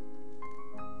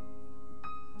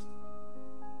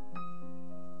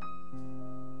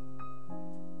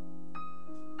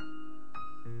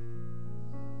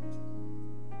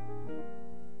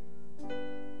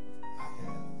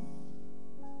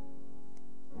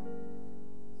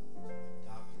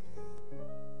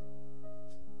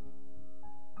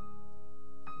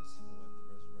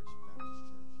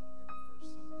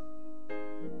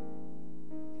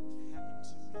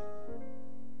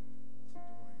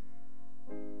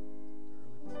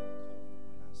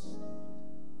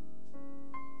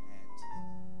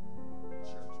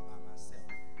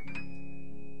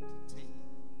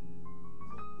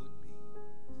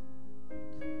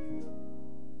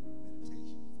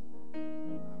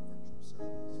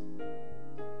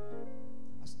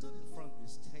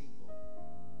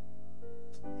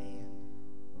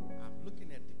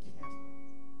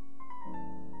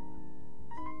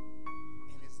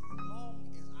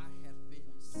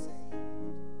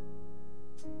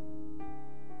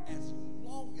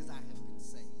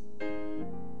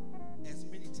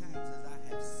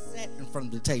 from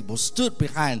the table, stood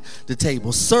behind the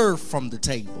table, served from the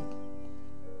table.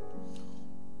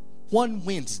 One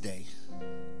Wednesday,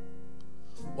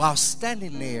 while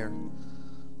standing there,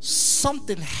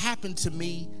 something happened to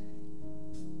me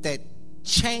that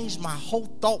changed my whole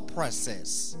thought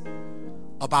process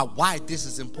about why this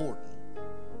is important.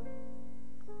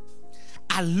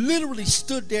 I literally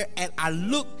stood there and I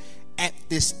looked at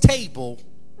this table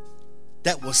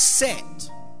that was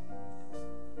set,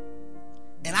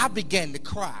 and I began to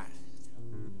cry.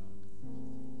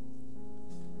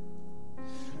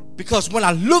 Because when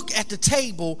I look at the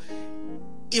table,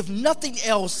 if nothing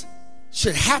else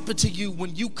should happen to you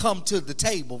when you come to the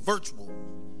table virtual,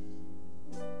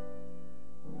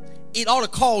 it ought to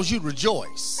cause you to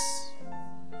rejoice.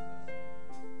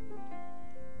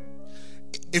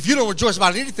 If you don't rejoice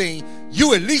about anything,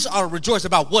 you at least ought to rejoice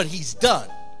about what he's done.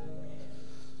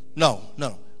 No.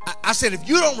 I said if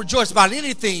you don't rejoice about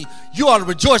anything, you ought to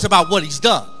rejoice about what he's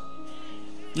done.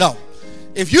 No.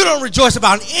 If you don't rejoice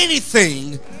about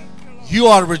anything, you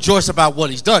ought to rejoice about what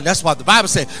he's done. That's why the Bible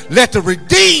said, let the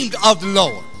redeemed of the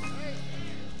Lord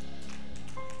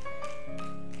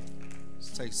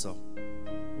say so.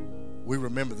 We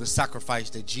remember the sacrifice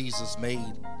that Jesus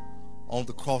made on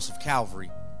the cross of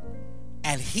Calvary,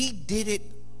 and he did it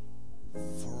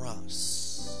for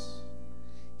us.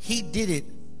 He did it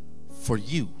for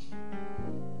you.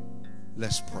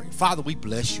 Let's pray. Father, we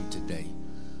bless you today.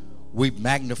 We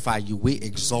magnify you. We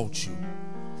exalt you.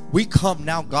 We come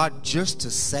now, God, just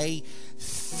to say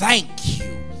thank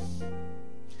you.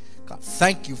 God,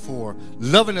 thank you for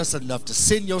loving us enough to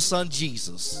send your son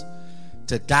Jesus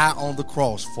to die on the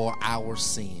cross for our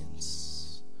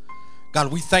sins.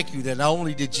 God, we thank you that not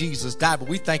only did Jesus die, but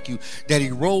we thank you that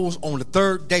he rose on the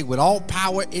third day with all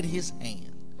power in his hand.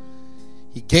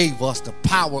 He gave us the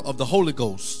power of the Holy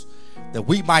Ghost that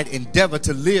we might endeavor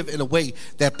to live in a way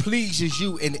that pleases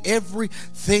you in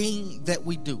everything that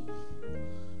we do.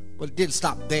 But it didn't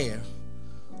stop there.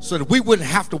 So that we wouldn't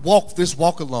have to walk this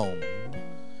walk alone,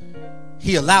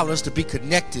 he allowed us to be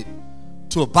connected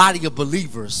to a body of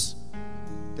believers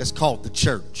that's called the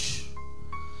church.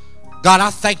 God, I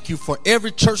thank you for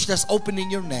every church that's open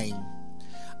in your name.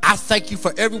 I thank you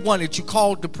for everyone that you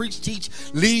called to preach, teach,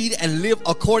 lead, and live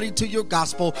according to your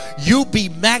gospel. You be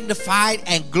magnified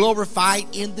and glorified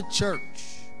in the church.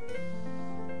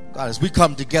 God, as we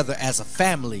come together as a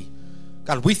family,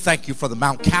 God, we thank you for the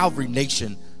Mount Calvary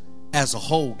nation as a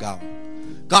whole, God.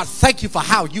 God, thank you for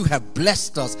how you have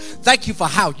blessed us. Thank you for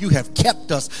how you have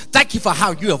kept us. Thank you for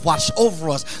how you have watched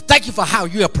over us. Thank you for how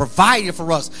you have provided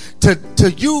for us.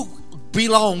 To you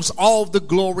belongs all the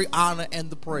glory, honor, and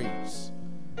the praise.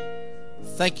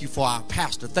 Thank you for our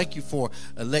pastor. Thank you for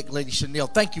elect Lady Chanel.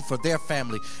 Thank you for their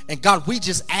family. And God, we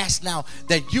just ask now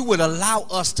that you would allow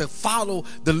us to follow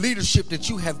the leadership that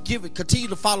you have given. Continue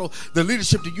to follow the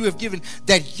leadership that you have given,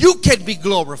 that you can be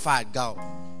glorified, God.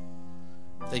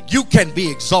 That you can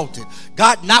be exalted.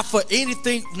 God, not for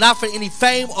anything, not for any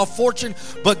fame or fortune,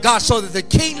 but God, so that the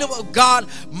kingdom of God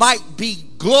might be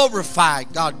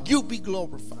glorified. God, you be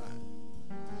glorified.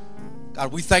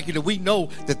 God, we thank you that we know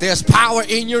that there's power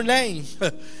in your name.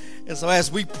 And so as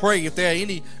we pray, if there are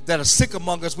any that are sick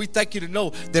among us, we thank you to know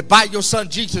that by your son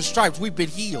Jesus' stripes we've been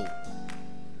healed.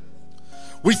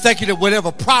 We thank you that whatever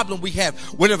problem we have,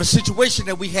 whatever situation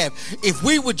that we have, if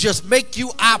we would just make you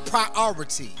our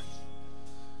priority,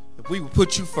 if we would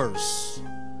put you first,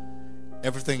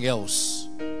 everything else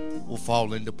will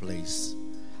fall into place.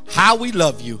 How we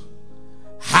love you,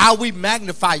 how we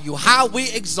magnify you, how we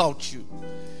exalt you.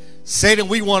 Satan,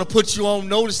 we want to put you on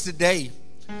notice today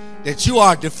that you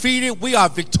are defeated. We are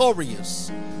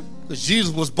victorious because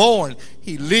Jesus was born,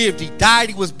 he lived, he died,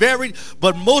 he was buried,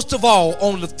 but most of all,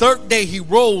 on the third day he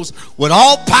rose with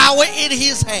all power in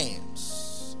his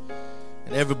hands.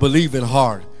 And every believing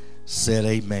heart said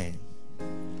amen.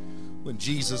 When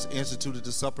Jesus instituted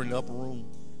the supper in the upper room,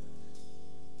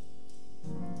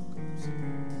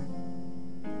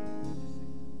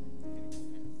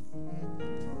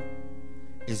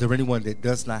 is there anyone that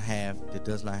does not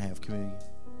have communion?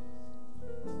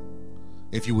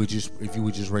 If you would just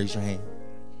raise your hand.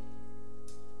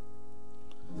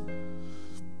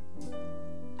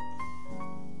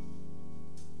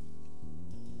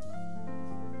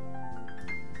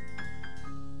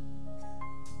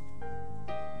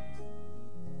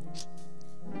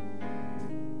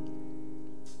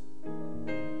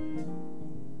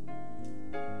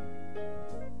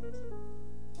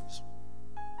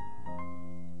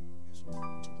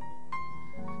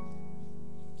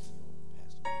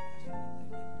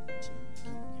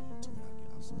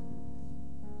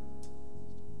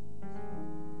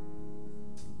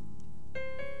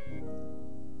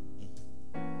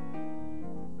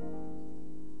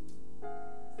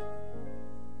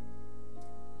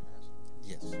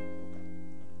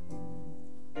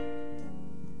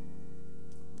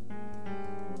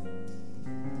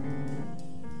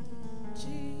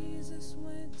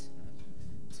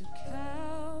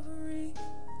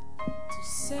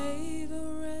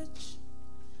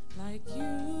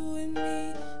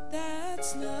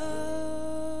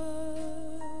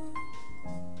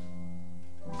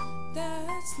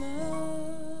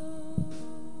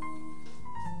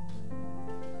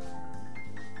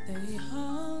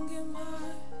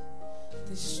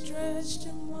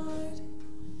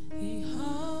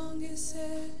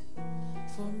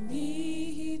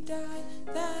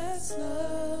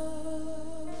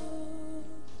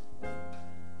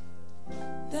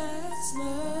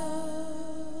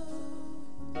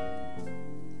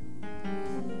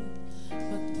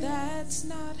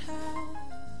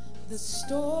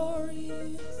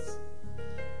 stories.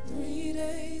 3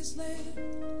 days later,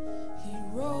 he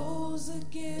rose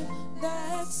again.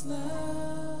 That's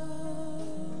love.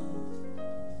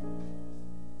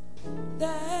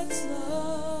 That's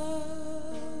love.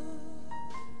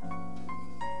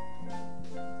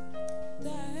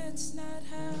 That's not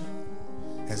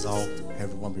how. Has all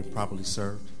everyone been properly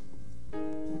served?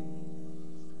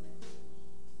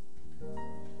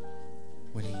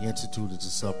 When he instituted the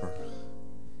supper,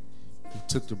 he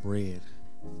took the bread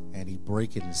and he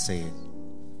broke it and said,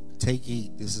 "Take,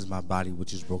 eat, this is my body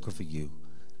which is broken for you.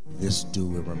 This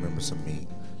do in remembrance of me."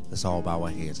 Let's all bow our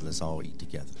heads. Let's all eat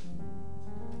together.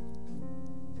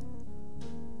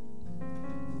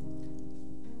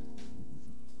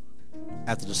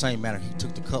 After the same manner, he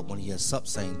took the cup when he had supped,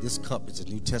 saying, "This cup is the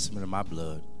New Testament of my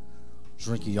blood.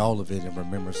 Drink ye all of it in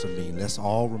remembrance of me." Let's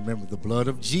all remember the blood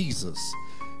of Jesus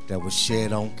that was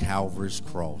shed on Calvary's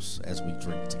cross as we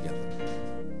drink together.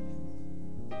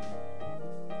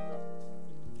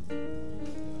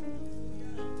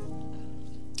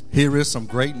 Here is some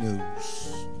great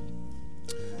news.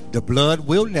 The blood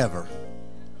will never,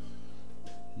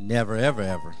 ever,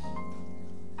 ever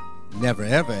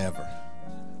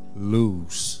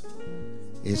lose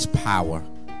its power.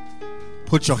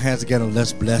 Put your hands together and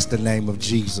let's bless the name of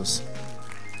Jesus.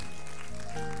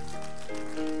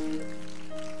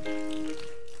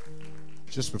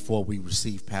 Just before we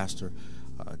receive Pastor,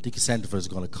 Deacon Sandifer is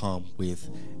going to come with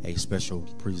a special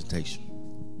presentation.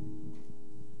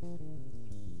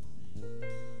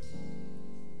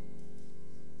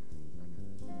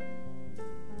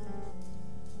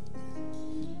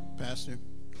 Pastor,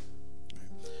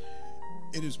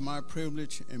 it is my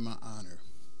privilege and my honor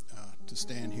to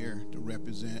stand here to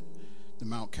represent the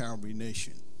Mount Calvary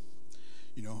Nation.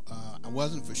 I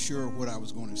wasn't for sure what I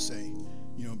was going to say,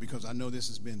 because I know this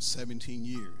has been 17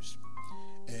 years.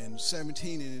 And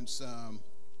 17 is,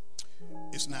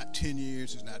 it's not 10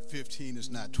 years, it's not 15, it's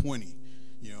not 20,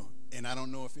 And I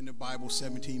don't know if in the Bible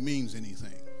 17 means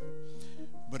anything.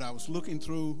 But I was looking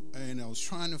through and I was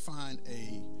trying to find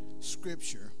a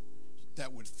scripture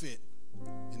that would fit,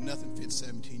 and nothing fits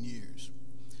 17 years.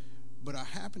 But I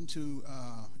happened to,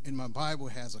 in my Bible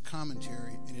has a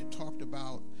commentary, and it talked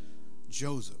about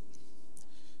Joseph.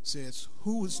 It says,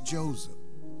 who was Joseph?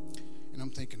 And I'm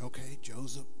thinking, okay,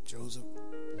 Joseph,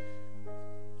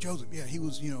 yeah, he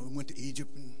was, went to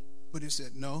Egypt, but it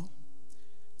said, no,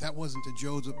 that wasn't the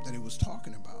Joseph that it was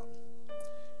talking about.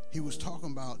 He was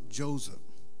talking about Joseph,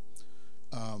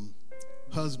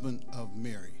 husband of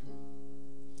Mary.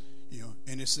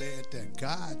 And it said that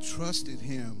God trusted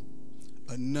him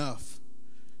enough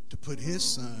to put his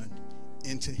son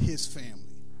into his family.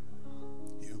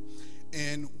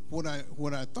 And what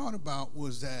I thought about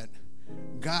was that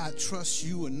God trusts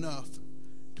you enough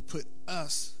to put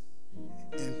us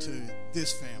into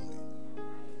this family.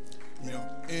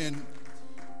 And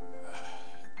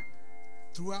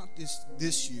throughout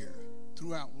this year,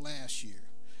 throughout last year,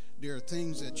 there are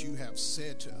things that you have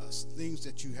said to us, things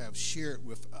that you have shared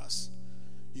with us,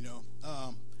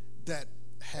 that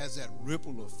has that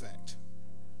ripple effect.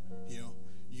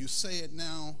 You say it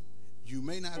now, you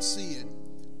may not see it,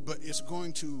 but it's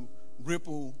going to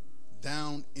ripple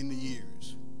down in the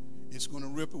years. It's going to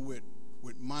ripple with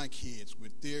my kids,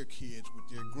 with their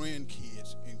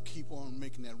grandkids, and keep on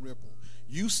making that ripple.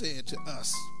 You said to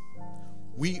us,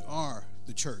 we are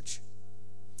the church.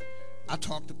 I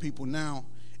talk to people now,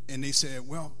 and they said,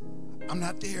 well, I'm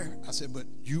not there. I said, but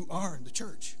you are the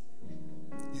church.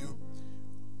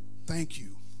 Thank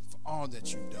you for all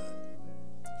that you've done.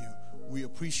 We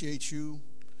appreciate you.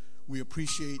 We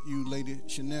appreciate you, Lady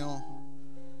Chanel,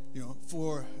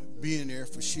 for being there,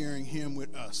 for sharing him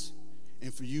with us,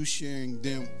 and for you sharing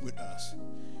them with us.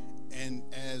 And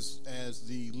as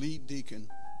the lead deacon,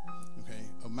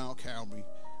 of Mount Calvary,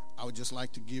 I would just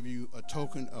like to give you a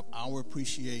token of our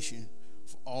appreciation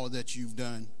for all that you've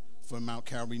done for Mount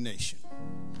Calvary Nation.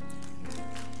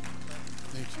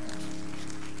 Thank you.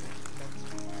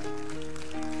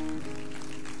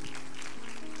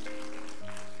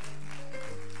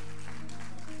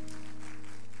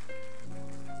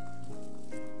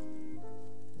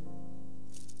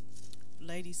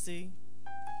 Lady C,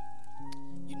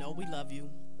 we love you.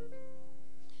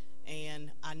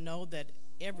 And I know that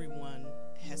everyone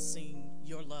has seen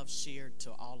your love shared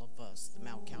to all of us, the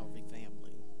Mount Calvary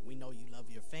family. We know you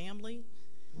love your family,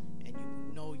 and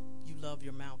you know you love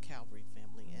your Mount Calvary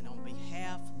family. And on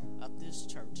behalf of this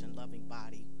church and loving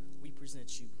body, we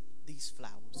present you these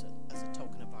flowers as a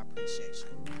token of our appreciation.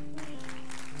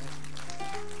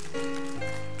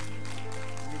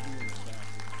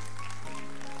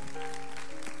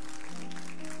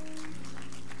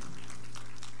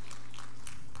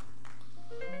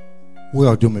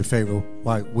 We'll do me a favor.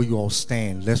 Why will you all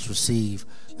stand? Let's receive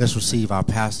our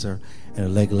pastor and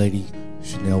elect lady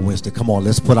Chanel Winston. Come on,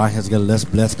 let's put our hands together. Let's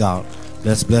bless God.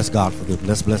 Let's bless God for them.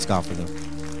 Let's bless God for them.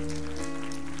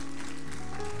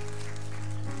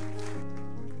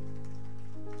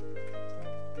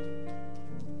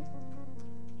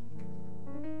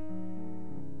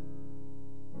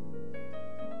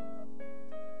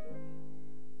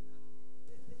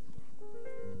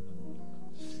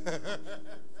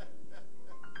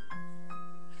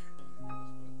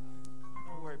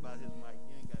 Don't worry about his mic.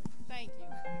 You ain't got it. Thank you.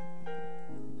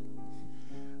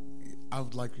 I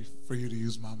would like for you to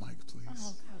use my mic,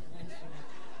 please.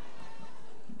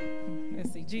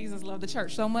 Let's see. Jesus loved the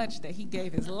church so much that he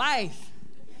gave his life.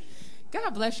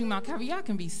 God bless you, Mount Calvary. Y'all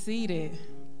can be seated.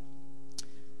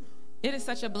 It is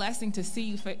such a blessing to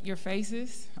see your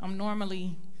faces. I'm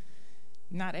normally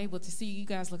not able to see you. You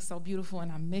guys look so beautiful,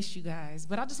 and I miss you guys.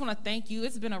 But I just want to thank you.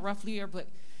 It's been a rough year, but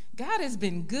God has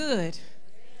been good.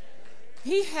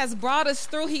 He has brought us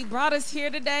through. He brought us here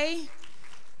today.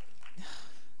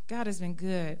 God has been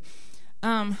good.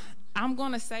 I'm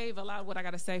going to save a lot of what I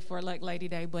got to say for Elect Lady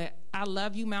Day, but I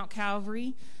love you, Mount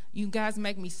Calvary. You guys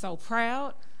make me so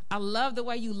proud. I love the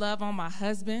way you love on my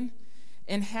husband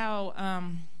and how,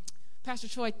 Pastor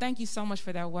Troy, thank you so much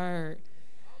for that word.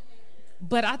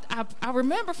 But I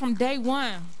remember from day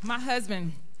one, my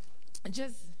husband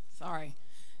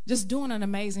just doing an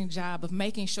amazing job of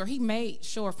making sure. He made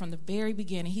sure from the very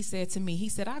beginning. He said to me, he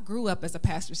said, I grew up as a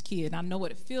pastor's kid, and I know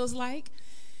what it feels like.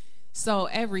 So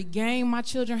every game my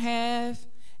children have,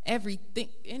 everything,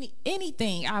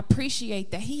 anything, I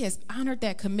appreciate that he has honored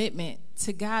that commitment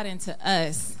to God and to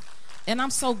us. And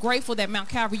I'm so grateful that Mount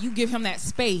Calvary, you give him that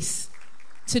space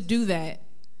to do that.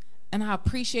 And I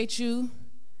appreciate you.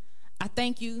 I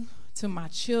thank you to my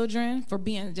children for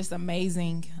being just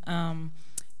amazing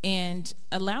and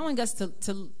allowing us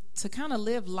to kind of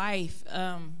live life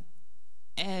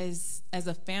as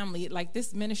a family. Like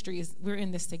this ministry we're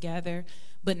in this together,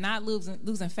 but not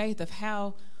losing faith of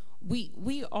how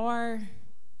we are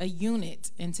a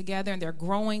unit and together, and they're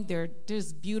growing. They're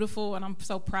just beautiful, and I'm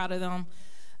so proud of them.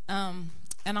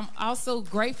 And I'm also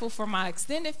grateful for my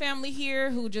extended family here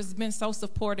who just been so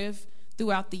supportive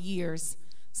throughout the years.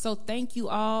 So thank you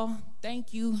all.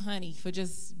 Thank you, honey, for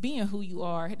just being who you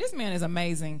are. This man is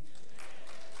amazing.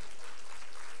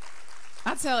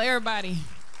 I tell everybody,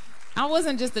 I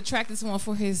wasn't just attracted to him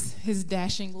for his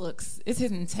dashing looks. It's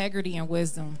his integrity and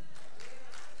wisdom.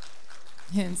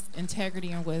 His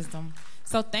integrity and wisdom.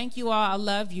 So thank you all. I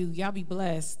love you. Y'all be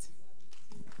blessed.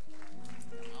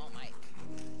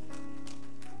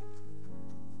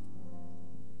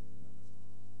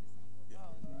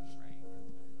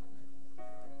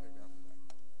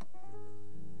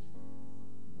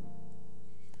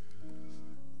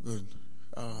 Good.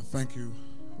 Thank you,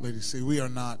 Lady C. We're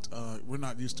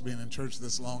not used to being in church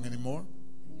this long anymore.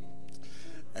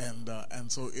 And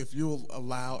so if you'll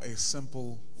allow a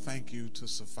simple thank you to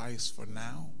suffice for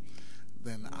now,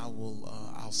 then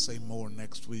I'll say more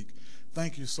next week.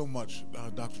 Thank you so much,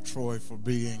 Dr. Troy, for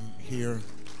being here.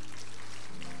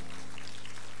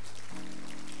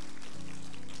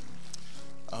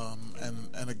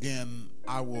 And again,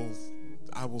 I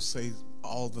will say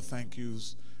all the thank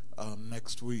yous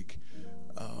next week.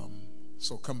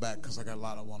 So come back because I got a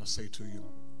lot I want to say to you.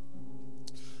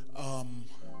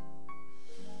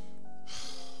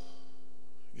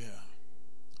 Yeah,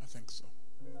 I think so.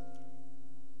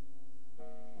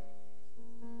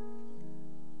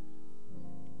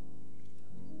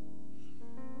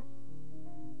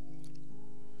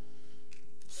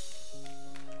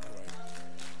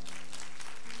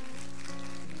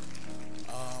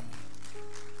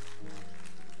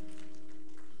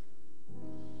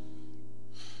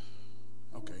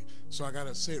 So I got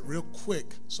to say it real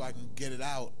quick so I can get it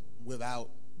out without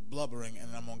blubbering, and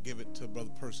then I'm going to give it to Brother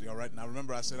Percy, all right? Now,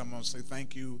 remember I said I'm going to say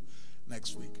thank you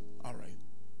next week. All right.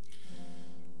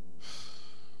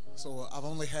 So I've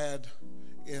only had,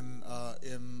 in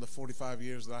the 45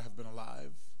 years that I have been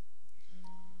alive,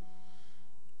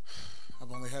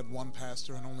 I've only had one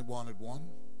pastor and only wanted one,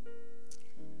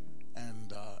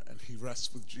 and he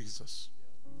rests with Jesus.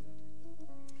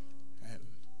 And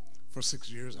for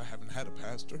 6 years I haven't had a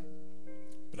pastor,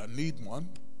 but I need one,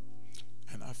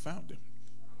 and I found him.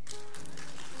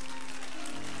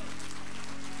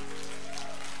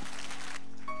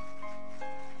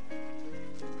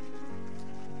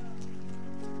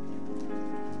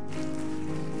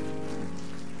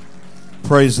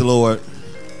 Praise the Lord.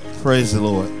 Praise the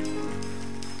Lord.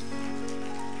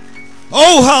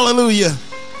 Oh, hallelujah.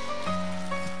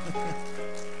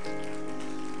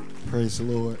 Praise the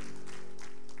Lord.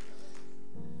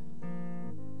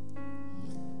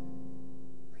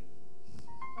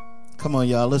 Come on,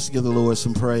 y'all. Let's give the Lord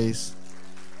some praise.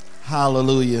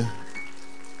 Hallelujah.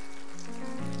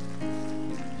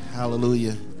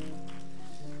 Hallelujah.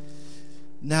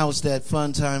 Now it's that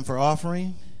fun time for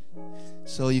offering.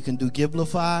 So you can do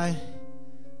Givelify.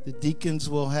 The deacons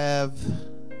will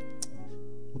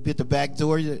be at the back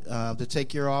door to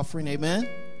take your offering. Amen.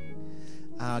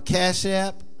 Cash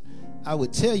App. I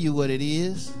would tell you what it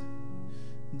is,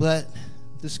 but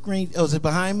the screen, is it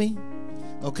behind me?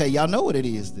 Okay, y'all know what it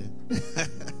is then.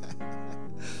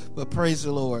 But praise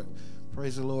the Lord.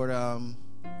 Praise the Lord.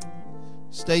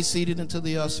 Stay seated until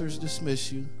the ushers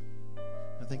dismiss you.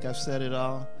 I think I've said it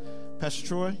all. Pastor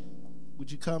Troy,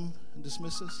 would you come and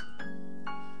dismiss us?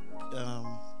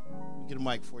 We'll get a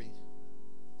mic for you.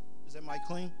 Is that mic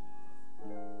clean?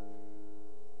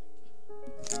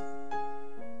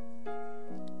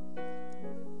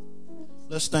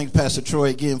 Let's thank Pastor Troy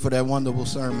again for that wonderful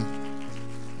sermon.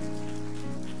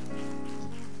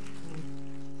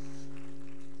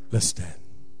 Let's stand.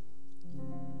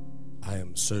 I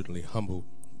am certainly humbled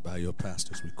by your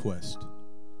pastor's request.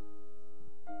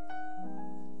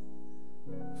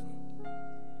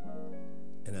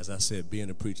 And as I said, being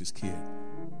a preacher's kid,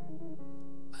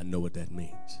 I know what that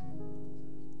means.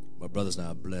 My brothers and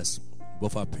I are blessed.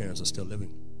 Both our parents are still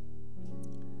living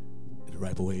at the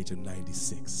ripe old age of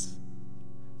 96.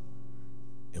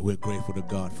 And we're grateful to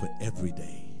God for every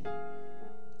day,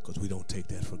 because we don't take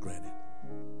that for granted.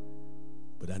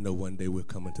 But I know one day we're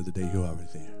coming to the day you're already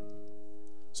there.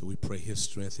 So we pray his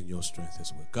strength and your strength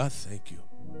as well. God, thank you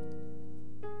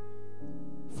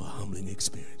for humbling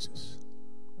experiences.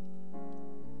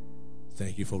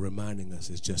 Thank you for reminding us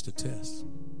it's just a test.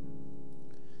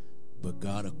 But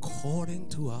God, according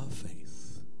to our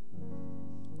faith,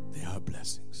 they are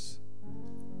blessings.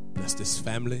 Bless this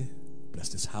family, bless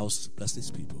this house, bless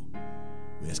these people.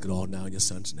 We ask it all now in your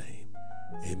son's name.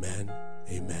 Amen,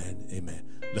 amen, amen.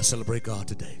 Let's celebrate God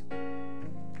today.